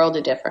made a world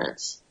of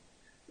difference.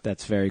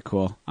 That's very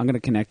cool. I'm going to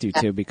connect you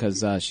two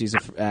because she's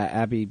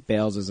Abby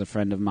Bales is a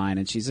friend of mine,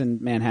 and she's in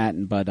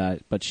Manhattan,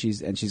 but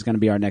she's going to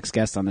be our next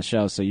guest on the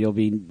show. So you'll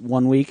be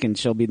 1 week, and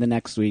she'll be the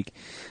next week.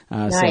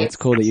 Nice. So it's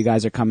cool that you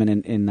guys are coming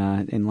in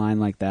line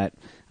like that.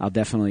 I'll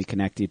definitely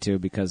connect you two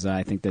because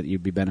I think that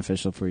you'd be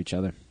beneficial for each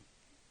other.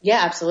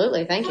 Yeah,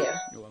 absolutely. Thank you.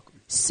 You're welcome.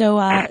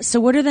 So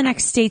what are the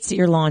next states that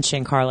you're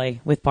launching, Carly,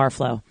 with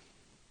Barflow?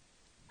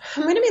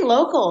 I'm going to be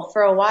local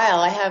for a while.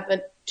 I have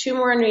 2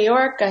 more in New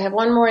York. I have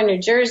 1 more in New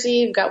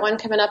Jersey. I've got 1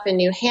 coming up in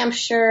New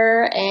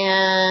Hampshire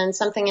and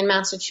something in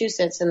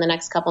Massachusetts in the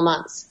next couple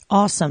months.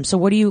 Awesome. So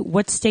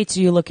what states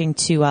are you looking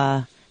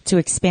to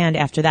expand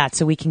after that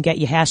so we can get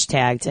you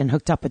hashtagged and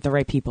hooked up with the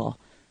right people?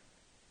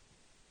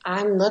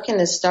 I'm looking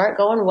to start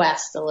going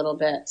west a little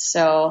bit.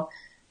 So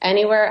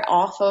anywhere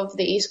off of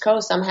the East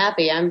Coast, I'm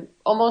happy. I'm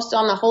almost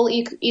on the whole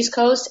East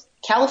Coast,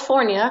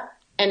 California,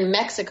 and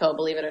Mexico,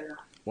 believe it or not.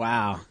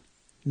 Wow.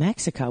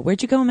 Mexico.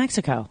 Where'd you go in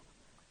Mexico?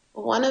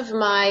 One of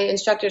my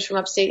instructors from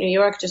upstate New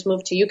York just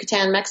moved to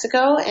Yucatan,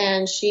 Mexico,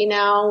 and she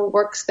now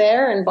works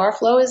there, and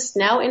Barflow is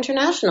now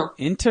international.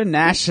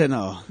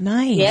 International.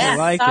 Nice. Yeah, I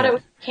like thought it. it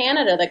was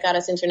Canada that got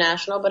us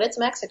international, but it's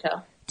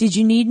Mexico. Did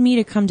you need me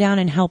to come down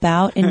and help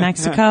out in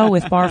Mexico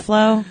with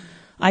Barflow?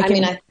 I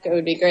think it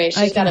would be great.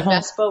 I She's got a can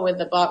Vespa with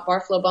the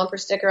Barflow bumper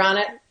sticker on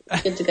it.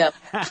 Good to go.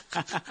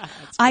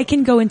 I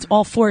can go into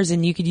all 4s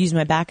and you could use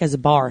my back as a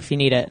bar if you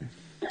need it.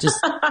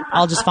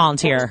 I'll just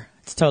volunteer.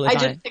 It's totally I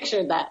fine. just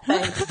pictured that.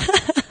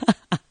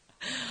 Thanks.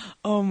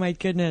 Oh my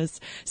goodness.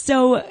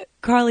 So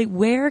Carly,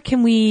 where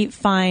can we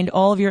find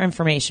all of your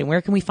information?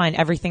 Where can we find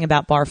everything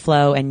about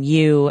Barflow and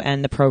you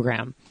and the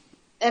program?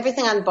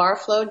 Everything on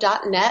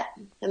barflow.net,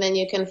 and then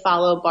you can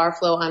follow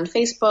Barflow on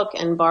Facebook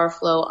and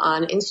Barflow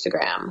on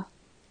Instagram.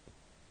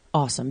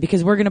 Awesome.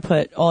 Because we're going to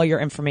put all your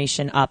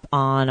information up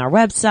on our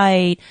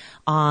website,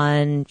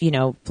 on,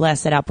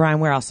 blast it out. Brian,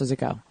 where else does it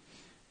go?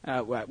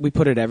 We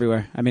put it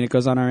everywhere. I mean, it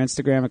goes on our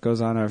Instagram, it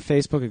goes on our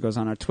Facebook, it goes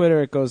on our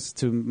Twitter, it goes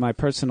to my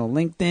personal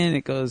LinkedIn,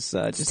 it goes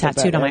just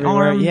tattooed on my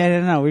everywhere. arm. Yeah,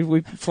 no,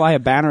 we fly a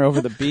banner over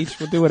the beach.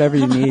 We'll do whatever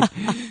you need.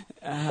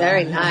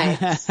 Very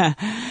nice.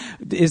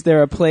 Is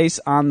there a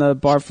place on the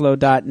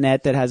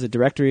barflow.net that has a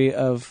directory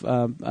of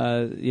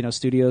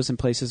studios and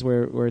places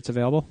where it's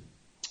available?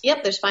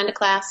 Yep, there's Find a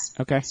Class.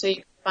 Okay. So you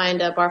can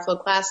find a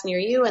Barflow class near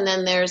you, and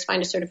then there's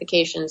Find a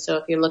Certification. So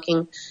if you're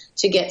looking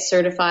to get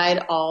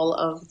certified, all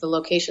of the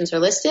locations are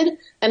listed.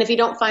 And if you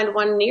don't find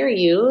one near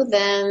you,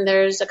 then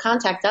there's a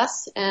Contact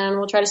Us, and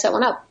we'll try to set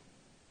one up.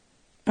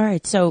 All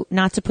right. So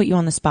not to put you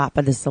on the spot,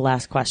 but this is the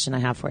last question I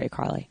have for you,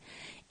 Carly.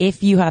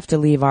 If you have to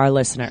leave our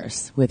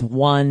listeners with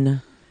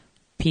one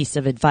piece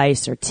of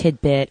advice or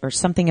tidbit or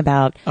something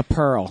about a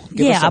pearl.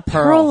 Give us a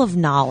pearl of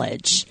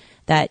knowledge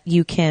that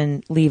you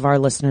can leave our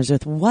listeners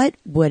with, what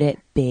would it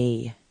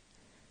be?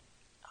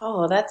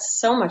 Oh, that's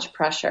so much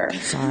pressure.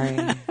 Sorry.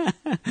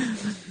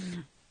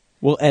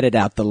 We'll edit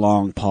out the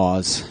long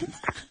pause.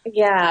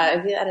 Yeah,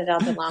 if you edit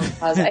out the long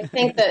pause. I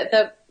think that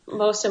the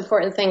most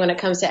important thing when it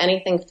comes to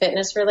anything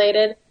fitness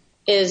related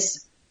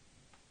is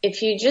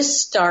if you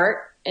just start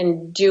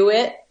and do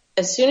it,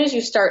 as soon as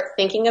you start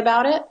thinking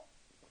about it,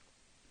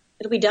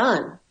 it'll be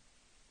done.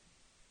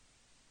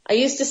 I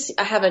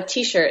have a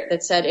t-shirt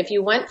that said, if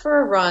you went for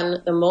a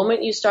run, the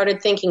moment you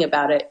started thinking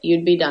about it,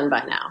 you'd be done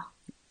by now.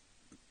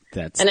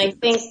 I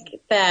think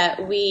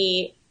that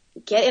we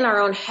get in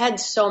our own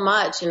heads so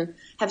much and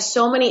have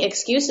so many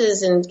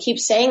excuses and keep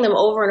saying them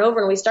over and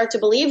over, and we start to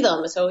believe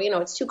them. So,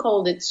 it's too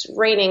cold, it's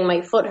raining,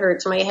 my foot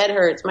hurts, my head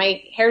hurts,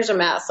 my hair's a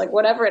mess, like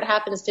whatever it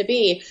happens to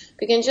be. If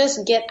you can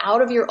just get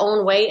out of your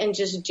own way and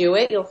just do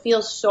it, you'll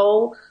feel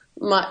so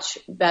much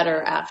better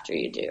after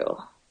you do.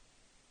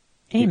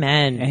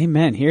 Amen.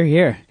 Amen. Hear,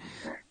 hear.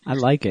 I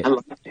like it.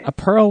 A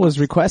pearl was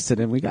requested,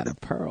 and we got a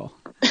pearl.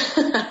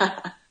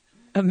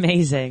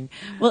 Amazing.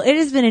 Well, it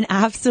has been an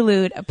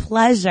absolute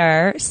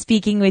pleasure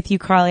speaking with you,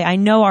 Carly. I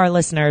know our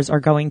listeners are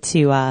going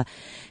to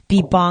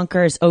be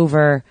bonkers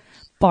over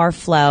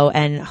Barflow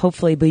and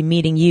hopefully be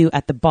meeting you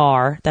at the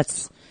bar.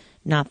 That's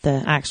not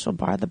the actual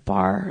bar, the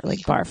bar, like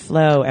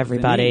Barflow,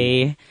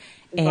 everybody.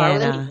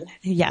 And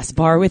yes,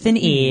 bar with an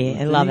E.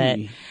 I love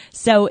it.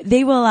 So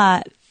they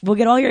will we'll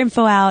get all your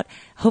info out.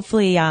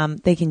 Hopefully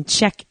they can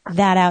check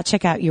that out,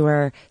 check out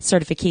your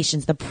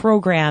certifications, the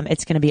program.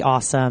 It's going to be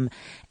awesome.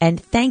 And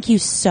thank you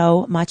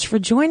so much for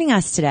joining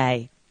us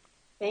today.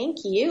 Thank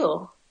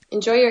you.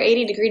 Enjoy your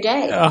 80-degree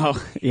day.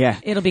 Oh, yeah.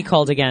 It'll be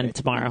cold again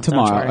tomorrow.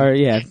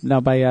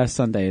 By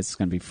Sunday it's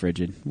going to be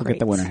frigid. We'll get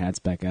the winter hats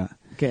back out.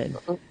 Good.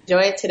 Enjoy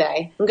it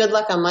today. And good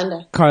luck on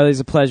Monday. Carly's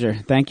a pleasure.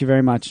 Thank you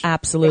very much.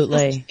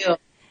 Absolutely.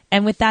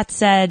 And with that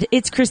said,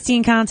 it's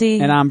Christine Conti.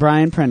 And I'm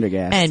Brian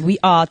Prendergast. And we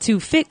are two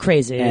fit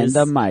crazies. And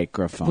the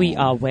microphone. We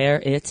are where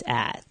it's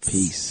at.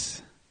 Peace.